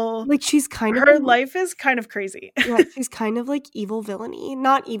little... Like she's kind of... Her life is kind of crazy. Yeah, she's kind of like evil villainy.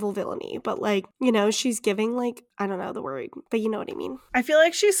 Not evil villainy, but like, you know, she's giving like, I don't know the word, but you know what I mean. I feel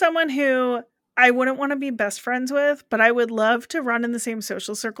like she's someone who I wouldn't want to be best friends with, but I would love to run in the same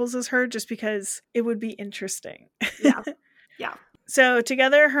social circles as her just because it would be interesting. Yeah. Yeah. So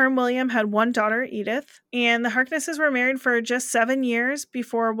together, her and William had one daughter, Edith, and the Harknesses were married for just 7 years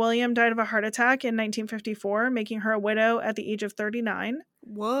before William died of a heart attack in 1954, making her a widow at the age of 39.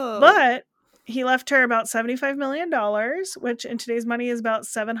 Whoa. But he left her about $75 million, which in today's money is about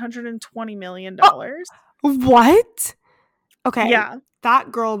 $720 million. What? Okay. Yeah.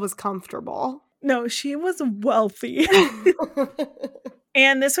 That girl was comfortable. No, she was wealthy.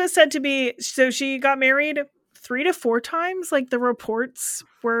 And this was said to be, so she got married 3 to 4 times. Like, the reports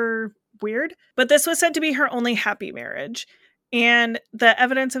were weird. But this was said to be her only happy marriage. And the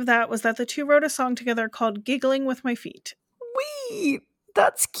evidence of that was that the two wrote a song together called Giggling with My Feet. Wait,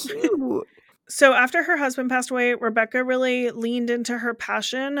 that's cute. So after her husband passed away, Rebecca really leaned into her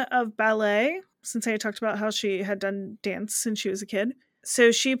passion of ballet, since I had talked about how she had done dance since she was a kid.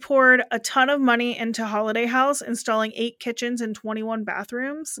 So she poured a ton of money into Holiday House, installing 8 kitchens and 21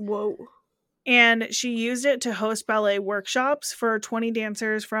 bathrooms. Whoa. And she used it to host ballet workshops for 20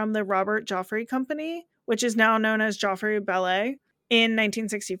 dancers from the Robert Joffrey Company, which is now known as Joffrey Ballet, in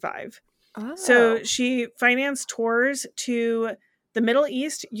 1965. Oh. So she financed tours to the Middle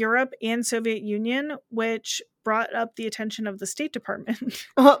East, Europe, and Soviet Union, which brought up the attention of the State Department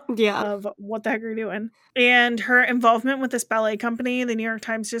of what the heck are you doing? And her involvement with this ballet company, the New York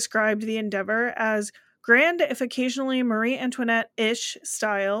Times described the endeavor as grand, if occasionally Marie Antoinette-ish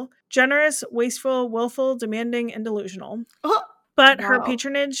style, generous, wasteful, willful, demanding, and delusional. But her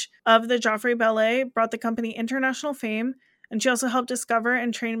patronage of the Joffrey Ballet brought the company international fame, and she also helped discover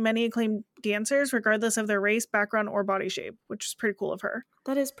and train many acclaimed dancers, regardless of their race, background, or body shape, which is pretty cool of her.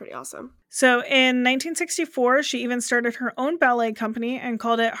 That is pretty awesome. So in 1964, she even started her own ballet company and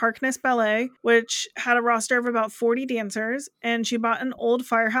called it Harkness Ballet, which had a roster of about 40 dancers. And she bought an old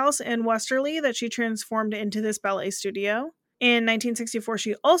firehouse in Westerly that she transformed into this ballet studio. In 1964,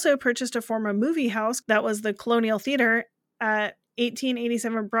 she also purchased a former movie house that was the Colonial Theater at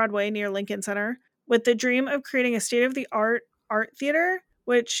 1887 Broadway near Lincoln Center, with the dream of creating a state-of-the-art art theater,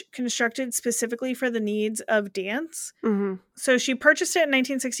 which constructed specifically for the needs of dance. Mm-hmm. So she purchased it in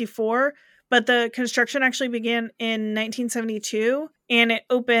 1964, but the construction actually began in 1972, and it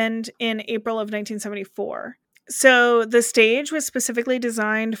opened in April of 1974. So the stage was specifically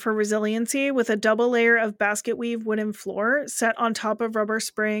designed for resiliency, with a double layer of basket weave wooden floor set on top of rubber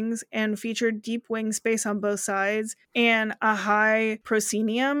springs, and featured deep wing space on both sides and a high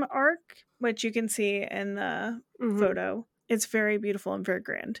proscenium arc, which you can see in the photo. It's very beautiful and very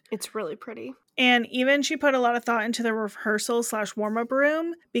grand. It's really pretty. And even she put a lot of thought into the rehearsal / warm-up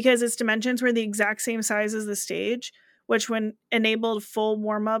room, because its dimensions were the exact same size as the stage, which enabled full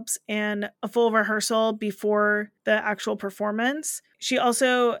warm-ups and a full rehearsal before the actual performance. She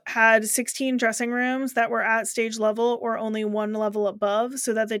also had 16 dressing rooms that were at stage level or only one level above,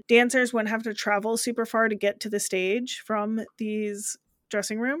 so that the dancers wouldn't have to travel super far to get to the stage from these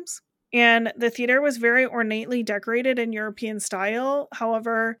dressing rooms. And the theater was very ornately decorated in European style.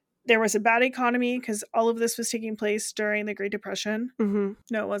 However, there was a bad economy because all of this was taking place during the Great Depression. Mm-hmm.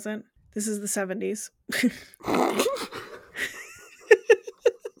 No, it wasn't. This is the 70s.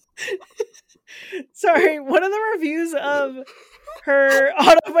 Sorry, one of the reviews of her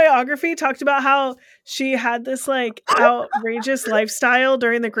autobiography talked about how she had this like outrageous lifestyle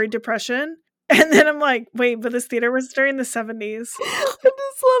during the Great Depression. And then I'm like, wait, but this theater was during the 70s. I just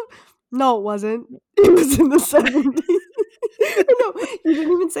love... No, it wasn't. It was in the 70s. No, you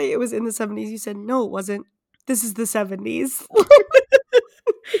didn't even say it was in the 70s. You said, no, it wasn't. This is the 70s.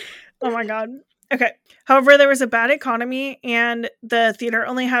 Oh my God. Okay. However, there was a bad economy and the theater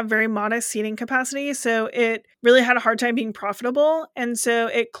only had very modest seating capacity, so it really had a hard time being profitable. And so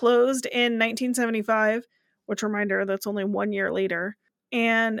it closed in 1975, which, reminder, that's only 1 year later.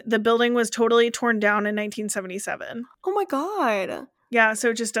 And the building was totally torn down in 1977. Oh my God. Yeah, so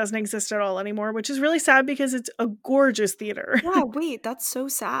it just doesn't exist at all anymore, which is really sad because it's a gorgeous theater. Yeah, wait, that's so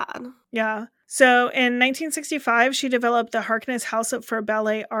sad. Yeah. So in 1965, she developed the Harkness House for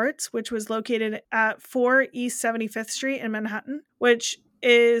Ballet Arts, which was located at 4 East 75th Street in Manhattan, which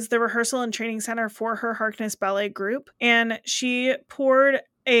is the rehearsal and training center for her Harkness Ballet group. And she poured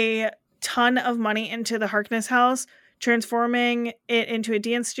a ton of money into the Harkness House, transforming it into a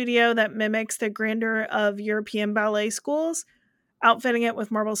dance studio that mimics the grandeur of European ballet schools, outfitting it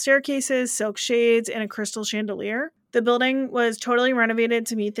with marble staircases, silk shades, and a crystal chandelier. The building was totally renovated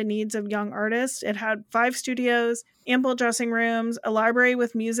to meet the needs of young artists. It had 5 studios, ample dressing rooms, a library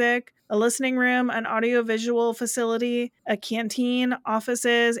with music, a listening room, an audiovisual facility, a canteen,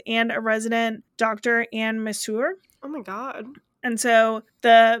 offices, and a resident doctor and masseur. Oh my God. And so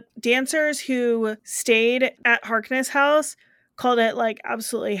the dancers who stayed at Harkness House called it like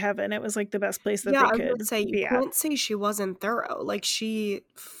absolutely heaven. It was like the best place that Yeah, they I was could gonna say, you be at. can't say she wasn't thorough. Like, she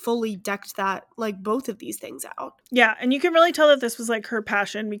fully decked that, like, both of these things out. Yeah, and you can really tell that this was like her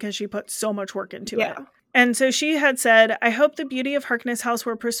passion because she put so much work into it. Yeah. And so she had said, I hope the beauty of Harkness House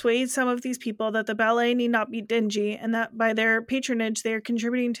will persuade some of these people that the ballet need not be dingy and that by their patronage they are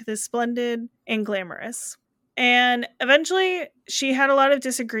contributing to this splendid and glamorous. And eventually she had a lot of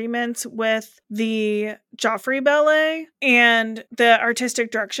disagreements with the Joffrey Ballet and the artistic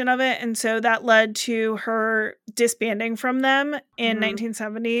direction of it. And so that led to her disbanding from them in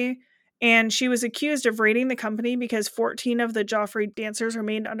 1970. And she was accused of raiding the company because 14 of the Joffrey dancers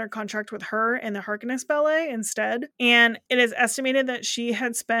remained under contract with her and the Harkness Ballet instead. And it is estimated that she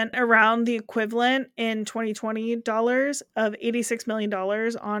had spent around the equivalent in 2020 dollars of $86 million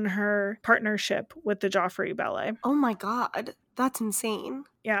on her partnership with the Joffrey Ballet. Oh my God. That's insane.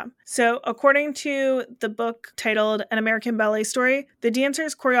 Yeah. So, according to the book titled An American Ballet Story, the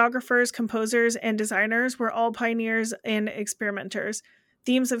dancers, choreographers, composers, and designers were all pioneers and experimenters.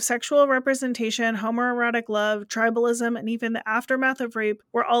 Themes of sexual representation, homoerotic love, tribalism, and even the aftermath of rape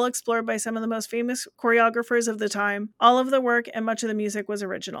were all explored by some of the most famous choreographers of the time. All of the work and much of the music was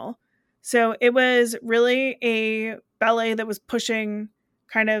original. So it was really a ballet that was pushing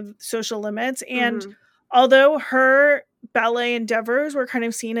kind of social limits. And although her ballet endeavors were kind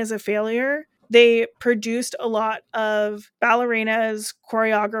of seen as a failure, they produced a lot of ballerinas,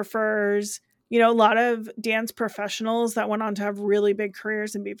 choreographers, a lot of dance professionals that went on to have really big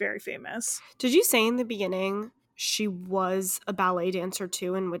careers and be very famous. Did you say in the beginning she was a ballet dancer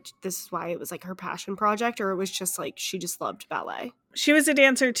too, and which this is why it was like her passion project, or it was just like she just loved ballet? She was a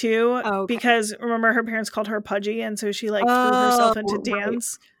dancer too, because remember her parents called her Pudgy, and so she like threw herself into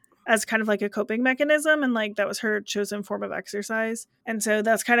dance as kind of like a coping mechanism, and like that was her chosen form of exercise. And so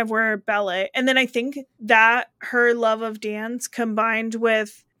that's kind of where ballet, and then I think that her love of dance combined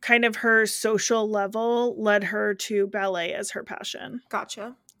with kind of her social level led her to ballet as her passion.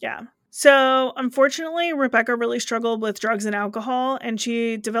 Gotcha. Yeah. So unfortunately, Rebecca really struggled with drugs and alcohol, and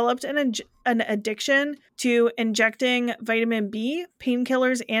she developed an addiction to injecting vitamin B,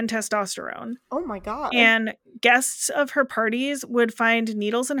 painkillers, and testosterone. Oh my God. And guests of her parties would find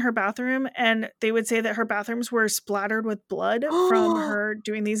needles in her bathroom, and they would say that her bathrooms were splattered with blood from her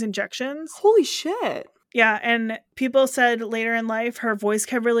doing these injections. Holy shit. Yeah, and people said later in life her voice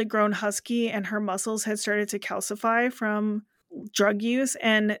had really grown husky and her muscles had started to calcify from drug use,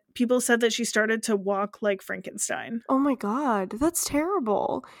 and people said that she started to walk like Frankenstein. Oh my God, that's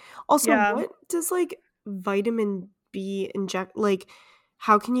terrible. Also, what does like vitamin B inject, like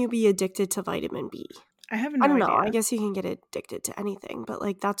how can you be addicted to vitamin B? I have no idea. I don't know. I guess you can get addicted to anything, but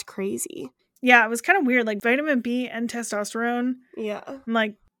like that's crazy. Yeah, it was kind of weird, like vitamin B and testosterone. Yeah. I'm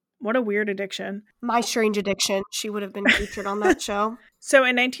like, what a weird addiction. My Strange Addiction. She would have been featured on that show. So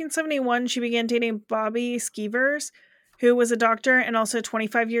in 1971, she began dating Bobby Skeevers, who was a doctor and also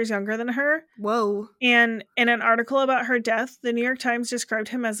 25 years younger than her. Whoa. And in an article about her death, the New York Times described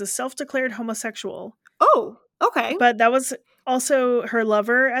him as a self-declared homosexual. Oh, okay. But that was also her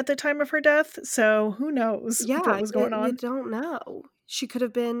lover at the time of her death, so who knows what was going on. You don't know. She could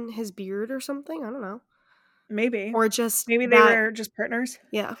have been his beard or something. I don't know. Maybe. Or just maybe they were just partners.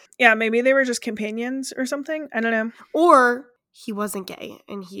 Yeah. Yeah, maybe they were just companions or something. I don't know. Or he wasn't gay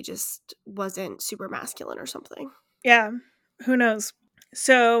and he just wasn't super masculine or something. Yeah, who knows?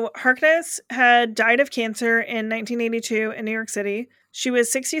 So Harkness had died of cancer in 1982 in New York City. She was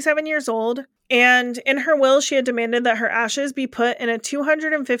 67 years old, and in her will, she had demanded that her ashes be put in a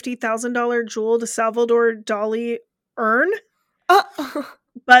 $250,000 jeweled Salvador Dali urn.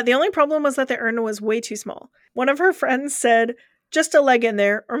 But the only problem was that the urn was way too small. One of her friends said, just a leg in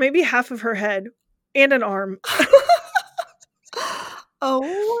there, or maybe half of her head, and an arm.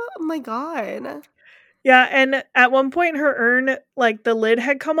 Oh my God. Yeah, and at one point her urn, like the lid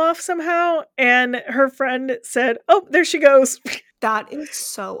had come off somehow, and her friend said, oh, there she goes. That is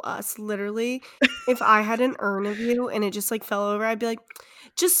so us. Literally, if I had an urn of you and it just like fell over, I'd be like,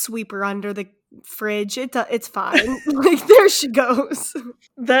 just sweep her under the fridge. It's fine. Like, there she goes.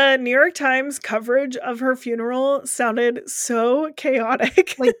 The New York Times coverage of her funeral sounded so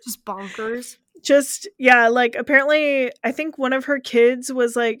chaotic. Like, just bonkers. Just, yeah, like, apparently, I think one of her kids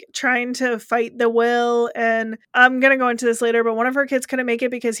was, like, trying to fight the will, and I'm gonna go into this later, but one of her kids couldn't make it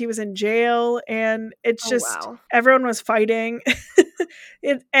because he was in jail, and it's just, everyone was fighting.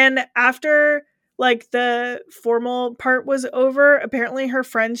 And after, like, the formal part was over, apparently her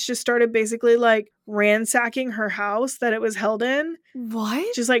friends just started basically, like, ransacking her house that it was held in.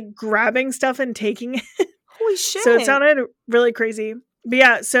 What? Just, like, grabbing stuff and taking it. Holy shit. So it sounded really crazy. But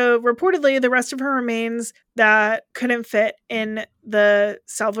yeah, so reportedly the rest of her remains that couldn't fit in the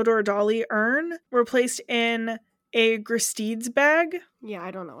Salvador Dali urn were placed in a Gristedes bag. Yeah,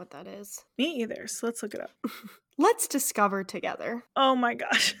 I don't know what that is. Me either, so let's look it up. Let's discover together. Oh my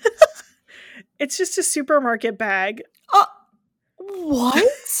gosh. It's just a supermarket bag.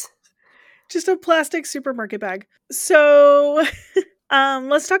 What? Just a plastic supermarket bag. So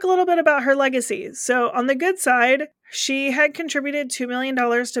let's talk a little bit about her legacy. So on the good side, she had contributed $2 million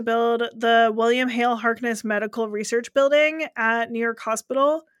to build the William Hale Harkness Medical Research Building at New York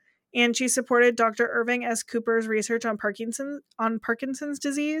Hospital, and she supported Dr. Irving S. Cooper's research on Parkinson's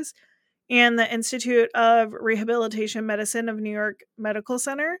disease and the Institute of Rehabilitation Medicine of New York Medical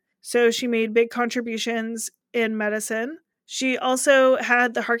Center. So she made big contributions in medicine. She also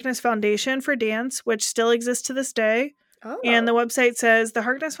had the Harkness Foundation for Dance, which still exists to this day. Oh. And the website says the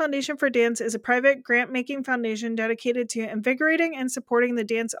Harkness Foundation for Dance is a private grant-making foundation dedicated to invigorating and supporting the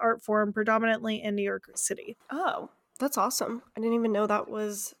dance art form predominantly in New York City. Oh, that's awesome. I didn't even know that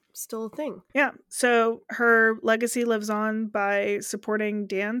was still a thing. Yeah, so her legacy lives on by supporting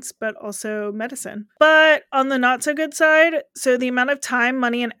dance, but also medicine. But on the not so good side, so the amount of time,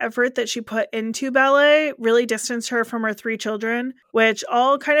 money, and effort that she put into ballet really distanced her from her 3 children, which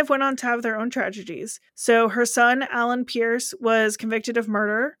all kind of went on to have their own tragedies. So her son, Alan Pierce, was convicted of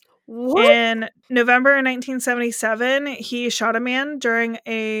murder. What? In November 1977, he shot a man during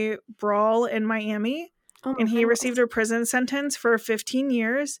a brawl in Miami. And he received a prison sentence for 15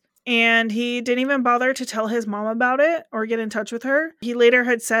 years. And he didn't even bother to tell his mom about it or get in touch with her. He later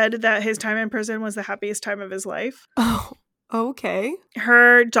had said that his time in prison was the happiest time of his life. Oh, okay.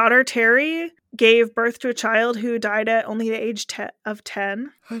 Her daughter, Terry, gave birth to a child who died at only the age of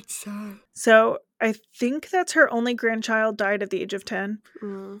 10. That's sad. So I think that's her only grandchild died at the age of 10.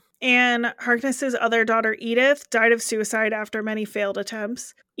 Mm. And Harkness's other daughter, Edith, died of suicide after many failed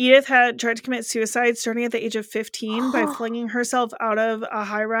attempts. Edith had tried to commit suicide starting at the age of 15 by flinging herself out of a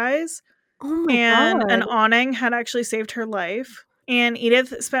high-rise. Oh my God. An God. awning had actually saved her life. And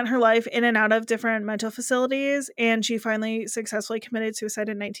Edith spent her life in and out of different mental facilities, and she finally successfully committed suicide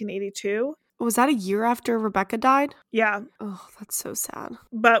in 1982. Was that a year after Rebecca died? Yeah. Oh, that's so sad.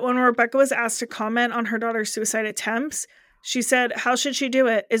 But when Rebecca was asked to comment on her daughter's suicide attempts, she said, "How should she do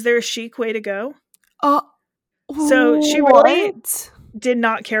it? Is there a chic way to go?" So she really did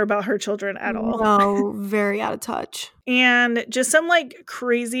not care about her children at all. No, very out of touch. And just some like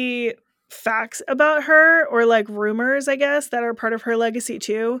crazy facts about her, or like rumors, I guess, that are part of her legacy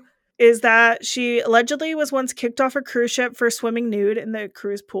too, is that she allegedly was once kicked off a cruise ship for swimming nude in the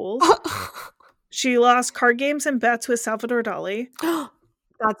cruise pools. She lost card games and bets with Salvador Dali.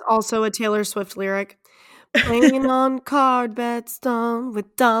 That's also a Taylor Swift lyric. Playing on card bets done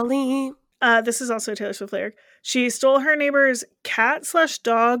with Dali. This is also a Taylor Swift lyric. She stole her neighbor's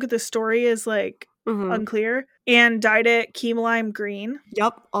cat/dog. The story is like unclear. And dyed it key lime green.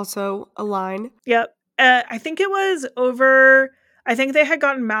 Yep. Also a line. Yep. I think it was over. I think they had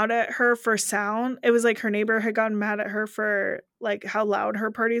gotten mad at her for sound. It was like her neighbor had gotten mad at her for like how loud her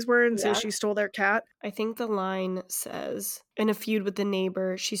parties were, and so she stole their cat. I think the line says, in a feud with the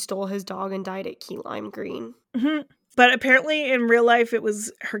neighbor, she stole his dog and dyed it key lime green. Mm-hmm. But apparently in real life, it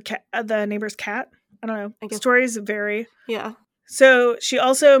was her cat, the neighbor's cat. I don't know. Stories vary. Yeah. So she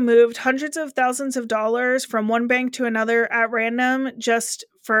also moved hundreds of thousands of dollars from one bank to another at random just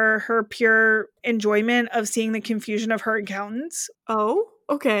for her pure enjoyment of seeing the confusion of her accountants. Oh,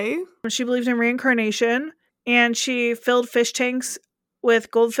 okay. She believed in reincarnation, and she filled fish tanks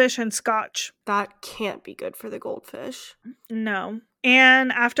with goldfish and scotch. That can't be good for the goldfish. No.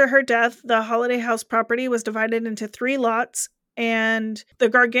 And after her death, the Holiday House property was divided into 3 lots, and the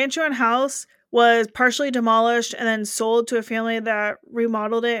gargantuan house was partially demolished and then sold to a family that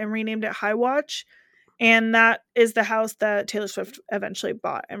remodeled it and renamed it High Watch. And that is the house that Taylor Swift eventually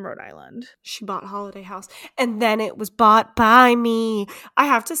bought in Rhode Island. She bought Holiday House, and then it was bought by me. I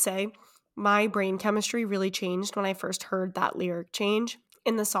have to say, my brain chemistry really changed when I first heard that lyric change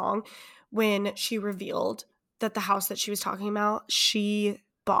in the song, when she revealed that the house that she was talking about, she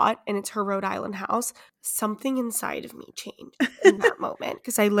bought, and it's her Rhode Island house. Something inside of me changed in that moment,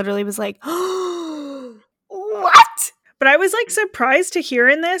 because I literally was like, what? But I was like surprised to hear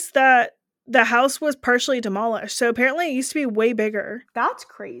in this that the house was partially demolished. So apparently it used to be way bigger. That's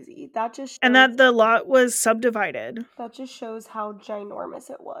crazy. That just shows, and that the lot was subdivided. That just shows how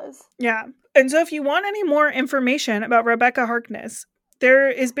ginormous it was. Yeah. And so if you want any more information about Rebecca Harkness, there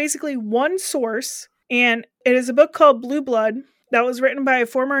is basically one source, and it is a book called Blue Blood. that was written by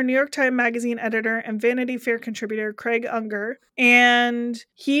former New York Times Magazine editor and Vanity Fair contributor Craig Unger. And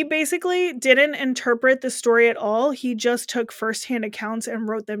he basically didn't interpret the story at all. He just took firsthand accounts and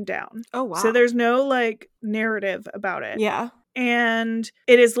wrote them down. Oh, wow. So there's no like narrative about it. Yeah. And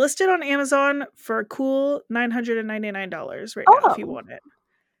it is listed on Amazon for a cool $999 right now if you want it.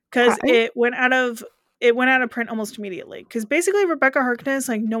 Because it went out of print almost immediately. Because basically Rebecca Harkness,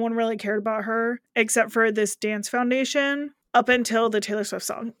 like no one really cared about her except for this dance foundation up until the Taylor Swift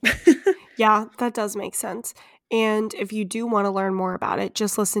song. Yeah, that does make sense. And if you do want to learn more about it,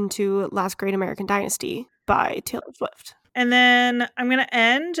 just listen to Last Great American Dynasty by Taylor Swift. And then I'm going to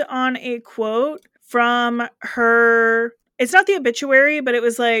end on a quote from her. It's not the obituary, but it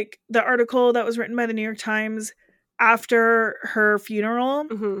was like the article that was written by the New York Times after her funeral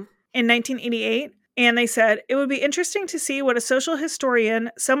in 1988. And they said, it would be interesting to see what a social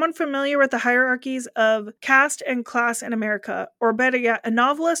historian, someone familiar with the hierarchies of caste and class in America, or better yet, a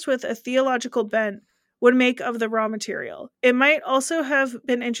novelist with a theological bent, would make of the raw material. It might also have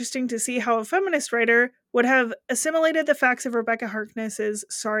been interesting to see how a feminist writer would have assimilated the facts of Rebecca Harkness's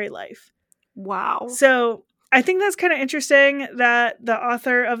sorry life. Wow. So I think that's kind of interesting that the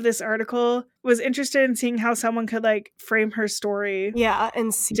author of this article was interested in seeing how someone could like frame her story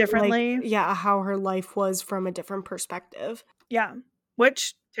and see differently. Like, how her life was from a different perspective. Yeah,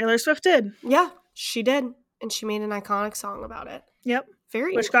 which Taylor Swift did. Yeah, she did. And she made an iconic song about it. Yep.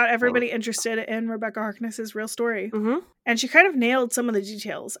 Which got everybody interested in Rebecca Harkness's real story. And she kind of nailed some of the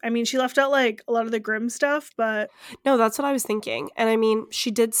details. I mean, she left out like a lot of the grim stuff, but... No, that's what I was thinking. And I mean, she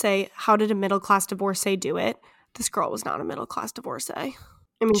did say, how did a middle-class divorcee do it? This girl was not a middle-class divorcee.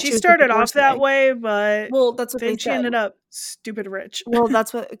 I mean, she started off that way, but that's what then she ended up stupid rich. Well,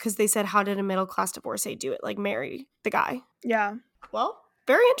 that's what, because they said, how did a middle-class divorcee do it? Like, marry the guy. Yeah. Well,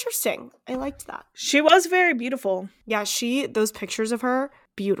 very interesting. I liked that. She was very beautiful. Yeah, those pictures of her,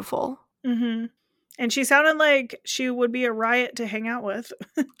 beautiful. Mm-hmm. And she sounded like she would be a riot to hang out with.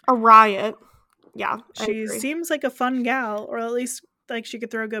 A riot. Yeah. She seems like a fun gal, or at least like she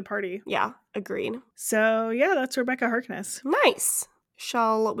could throw a good party. Yeah, agreed. So yeah, that's Rebecca Harkness. Nice.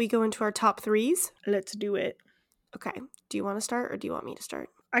 Shall we go into our top threes? Let's do it. Okay. Do you want to start or do you want me to start?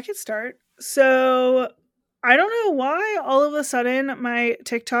 I can start. So I don't know why all of a sudden my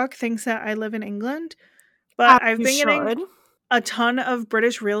TikTok thinks that I live in England, but I've been getting a ton of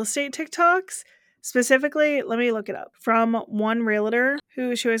British real estate TikToks. Specifically, let me look it up, from one realtor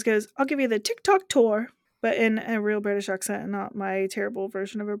who she always goes, I'll give you the TikTok tour, but in a real British accent and not my terrible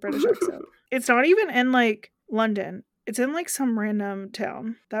version of a British accent. It's not even in like London. It's in like some random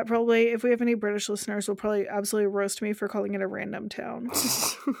town. That probably, if we have any British listeners, will probably absolutely roast me for calling it a random town.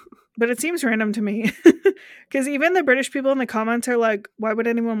 But it seems random to me. Because even the British people in the comments are like, why would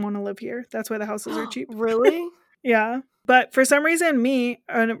anyone want to live here? That's why the houses are cheap. Really? Yeah. But for some reason, me,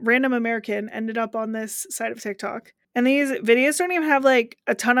 a random American, ended up on this side of TikTok. And these videos don't even have like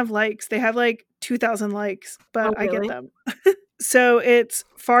a ton of likes. They have like 2,000 likes, but I get them. So it's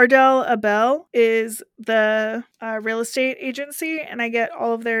Fardell Abel is the real estate agency, and I get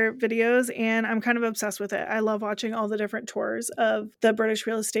all of their videos, and I'm kind of obsessed with it. I love watching all the different tours of the British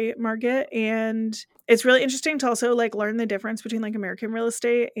real estate market, and it's really interesting to also like learn the difference between like American real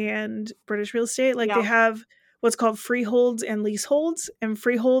estate and British real estate. Like they have what's called freeholds and leaseholds, and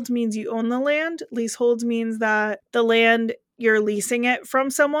freeholds means you own the land. Leaseholds means that the land, you're leasing it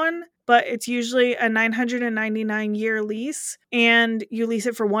from someone, but it's usually a 999-year lease, and you lease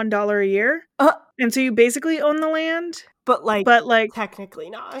it for $1 a year. And so you basically own the land. But technically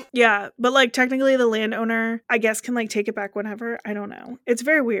not. Yeah, but like technically the landowner, I guess, can like take it back whenever. I don't know. It's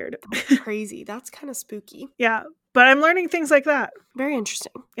very weird. That's crazy. That's kind of spooky. Yeah, but I'm learning things like that. Very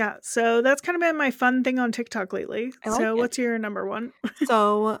interesting. Yeah, so that's kind of been my fun thing on TikTok lately. So what's your number one?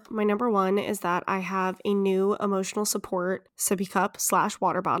 So my number one is that I have a new emotional support sippy cup /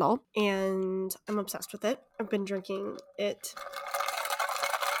 water bottle, and I'm obsessed with it. I've been drinking it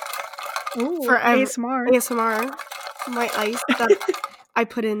forever. ASMR. My ice that I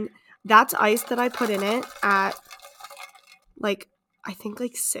put in, that's ice that I put in it at like, I think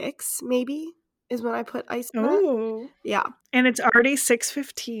like 6 maybe is when I put ice in it. Yeah. And it's already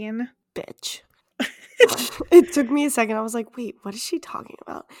 6:15. Bitch. It took me a second. I was like, wait, what is she talking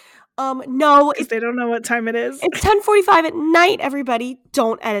about? No. Because they don't know what time it is. It's 10:45 at night, everybody.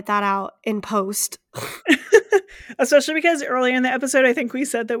 Don't edit that out in post. Especially because earlier in the episode, I think we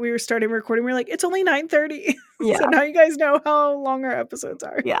said that we were starting recording. We were like, it's only 9:30. Yeah. So now you guys know how long our episodes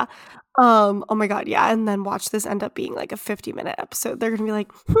are. Yeah. Oh my God. Yeah. And then watch this end up being like a 50-minute episode. They're going to be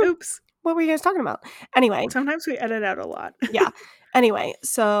like, oops. what were you guys talking about? Anyway. Sometimes we edit out a lot. Yeah. Anyway,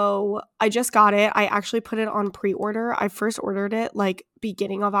 so I just got it. I actually put it on pre-order. I first ordered it like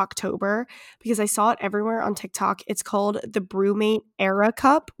beginning of October because I saw it everywhere on TikTok. It's called the Brewmate Era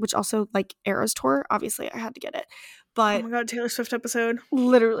Cup, which also like Eras Tour. Obviously, I had to get it. But oh my God, Taylor Swift episode.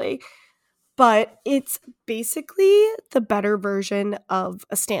 Literally. But it's basically the better version of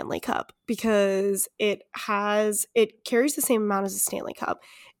a Stanley Cup because it carries the same amount as a Stanley Cup.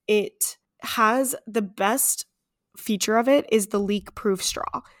 It has the best feature of it is the leak proof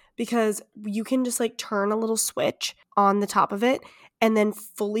straw because you can just like turn a little switch on the top of it and then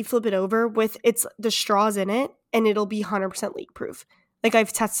fully flip it over with the straws in it and it'll be 100% leak proof. Like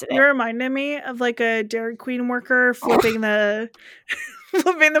I've tested it. You're reminding me of like a Dairy Queen worker flipping the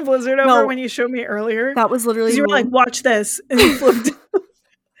flipping the Blizzard over when you showed me earlier. That was literally you were like, watch this, and you flipped.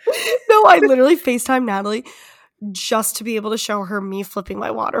 No, I literally FaceTimed Natalie just to be able to show her me flipping my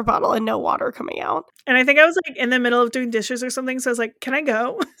water bottle and no water coming out. And I think I was like in the middle of doing dishes or something, so I was like, can I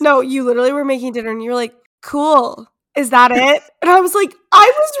go? No, you literally were making dinner and you were like, cool, is that it? And I was like,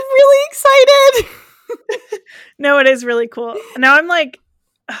 I was really excited. No, it is really cool. Now I'm like,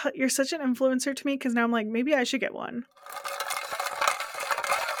 you're such an influencer to me because now I'm like, maybe I should get one.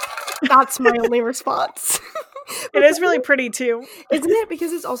 That's my only response. It is really pretty too. Isn't it?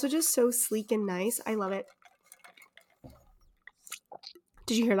 Because it's also just so sleek and nice. I love it.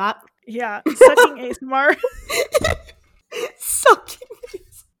 Did you hear that? Yeah. Sucking ASMR. Sucking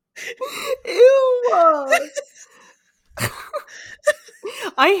ASMR. Ew.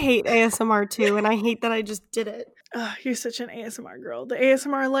 I hate ASMR too, and I hate that I just did it. You're such an ASMR girl. The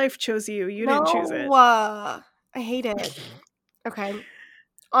ASMR life chose you. You didn't choose it. I hate it. Okay.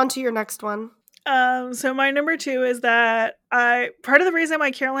 On to your next one. So my number 2 is that part of the reason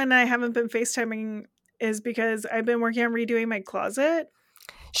why Caroline and I haven't been FaceTiming is because I've been working on redoing my closet.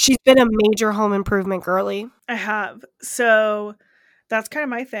 She's been a major home improvement girly. I have. So that's kind of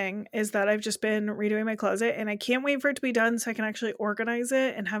my thing, is that I've just been redoing my closet and I can't wait for it to be done so I can actually organize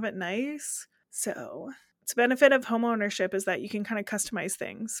it and have it nice. So it's a benefit of home ownership is that you can kind of customize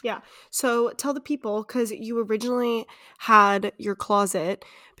things. Yeah. So tell the people, because you originally had your closet,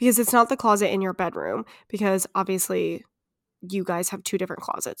 because it's not the closet in your bedroom, because obviously you guys have 2 different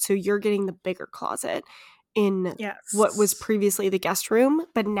closets. So you're getting the bigger closet in what was previously the guest room,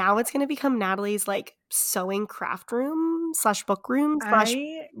 but now it's going to become Natalie's like sewing craft room / book room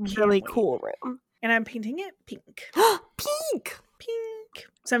 / really cool room. And I'm painting it pink. Pink!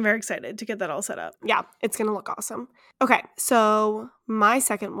 So I'm very excited to get that all set up. Yeah, it's going to look awesome. Okay, so my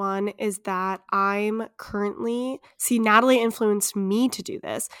second one is that I'm currently... See, Natalie influenced me to do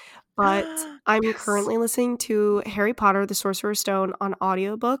this, but I'm currently listening to Harry Potter, the Sorcerer's Stone on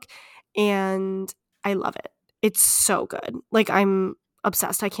audiobook, and I love it. It's so good. Like, I'm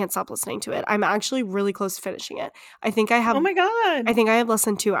obsessed. I can't stop listening to it. I'm actually really close to finishing it. I think I have... Oh my God! I think I have less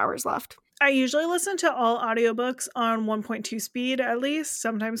than 2 hours left. I usually listen to all audiobooks on 1.2 speed at least,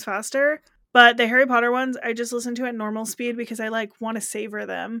 sometimes faster. But the Harry Potter ones, I just listen to at normal speed because I like want to savor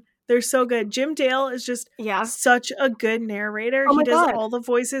them. They're so good. Jim Dale is just such a good narrator. Oh he does all the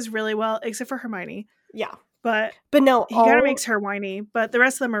voices really well, except for Hermione. Yeah. But no, he kind of makes her whiny, but the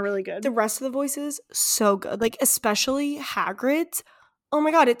rest of them are really good. The rest of the voices, so good. Like, especially Hagrid's. Oh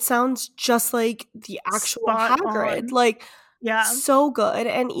my God, it sounds just like the actual Hagrid. On. Like, yeah, so good.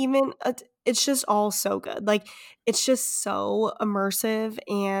 And even, it's just all so good. Like, it's just so immersive,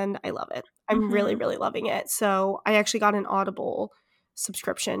 and I love it. I'm really, really loving it. So I actually got an Audible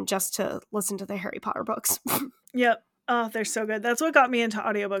subscription just to listen to the Harry Potter books. Yep. Oh, they're so good. That's what got me into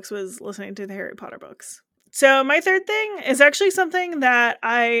audiobooks, was listening to the Harry Potter books. So my third thing is actually something that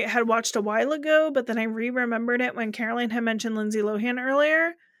I had watched a while ago, but then I re-remembered it when Caroline had mentioned Lindsay Lohan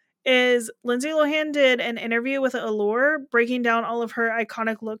earlier, is Lindsay Lohan did an interview with Allure breaking down all of her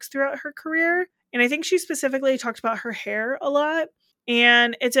iconic looks throughout her career. And I think she specifically talked about her hair a lot.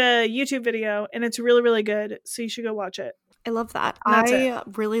 And it's a YouTube video and it's really, really good. So you should go watch it. I love that. I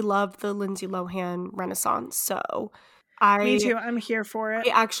really love the Lindsay Lohan Renaissance. So me too. I'm here for it.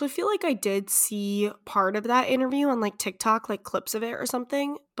 I actually feel like I did see part of that interview on like TikTok, like clips of it or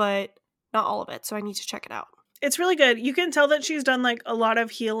something, but not all of it. So I need to check it out. It's really good. You can tell that she's done like a lot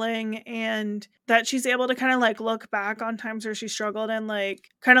of healing and that she's able to kind of like look back on times where she struggled and like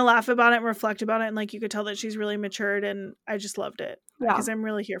kind of laugh about it and reflect about it. And like you could tell that she's really matured, and I just loved it because I'm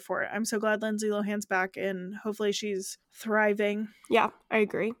really here for it. I'm so glad Lindsay Lohan's back and hopefully she's thriving. Yeah, I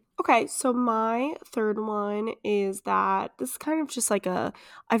agree. Okay, so my third one is that this is kind of just like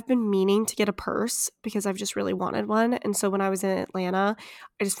I've been meaning to get a purse because I've just really wanted one. And so when I was in Atlanta,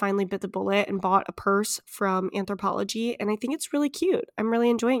 I just finally bit the bullet and bought a purse from Anthropologie. And I think it's really cute. I'm really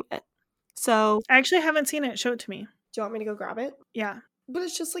enjoying it. So I actually haven't seen it. Show it to me. do you want me to go grab it? Yeah. But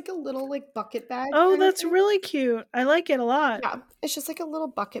it's just like a little like bucket bag. Oh, that's really cute. I like it a lot. Yeah, it's just like a little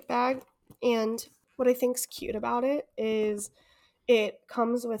bucket bag. And what I think's cute about it is it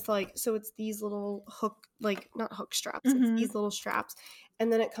comes with like, so it's these little hook, like not hook straps, it's these little straps.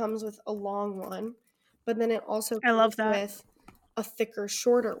 And then it comes with a long one. But then it also comes with a thicker,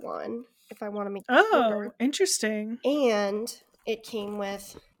 shorter one if I want to make it shorter. Interesting. And it came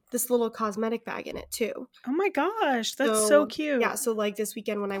with this little cosmetic bag in it too. Oh my gosh, that's so cute. Yeah, so like this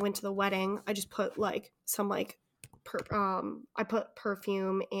weekend when I went to the wedding, I just put like some like I put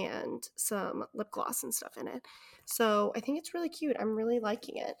perfume and some lip gloss and stuff in it. So I think it's really cute. I'm really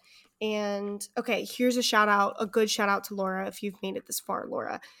liking it. And okay, here's a good shout out to Laura. If you've made it this far,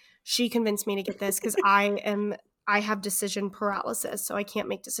 Laura, she convinced me to get this because I have decision paralysis, so I can't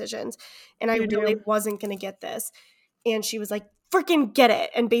make decisions. And I really wasn't going to get this. And she was like, freaking get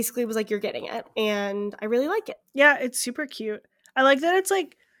it. And basically was like, you're getting it. And I really like it. Yeah, it's super cute. I like that it's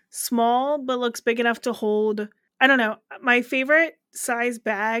like small, but looks big enough to hold. I don't know. My favorite size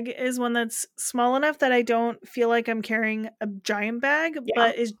bag is one that's small enough that I don't feel like I'm carrying a giant bag,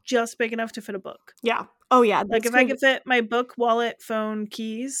 but is just big enough to fit a book. Yeah. Oh, yeah. Like if I could fit my book, wallet, phone,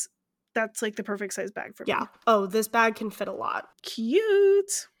 keys, that's like the perfect size bag for me. Yeah. Oh, this bag can fit a lot.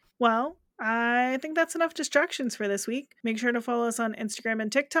 Cute. Well, I think that's enough distractions for this week. Make sure to follow us on Instagram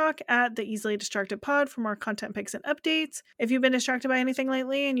and TikTok at The Easily Distracted Pod for more content pics and updates. If you've been distracted by anything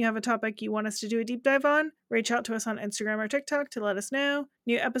lately and you have a topic you want us to do a deep dive on, reach out to us on Instagram or TikTok to let us know.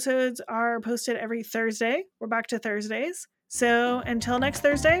 New episodes are posted every Thursday. We're back to Thursdays. So until next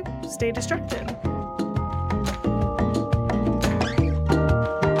Thursday, stay distracted.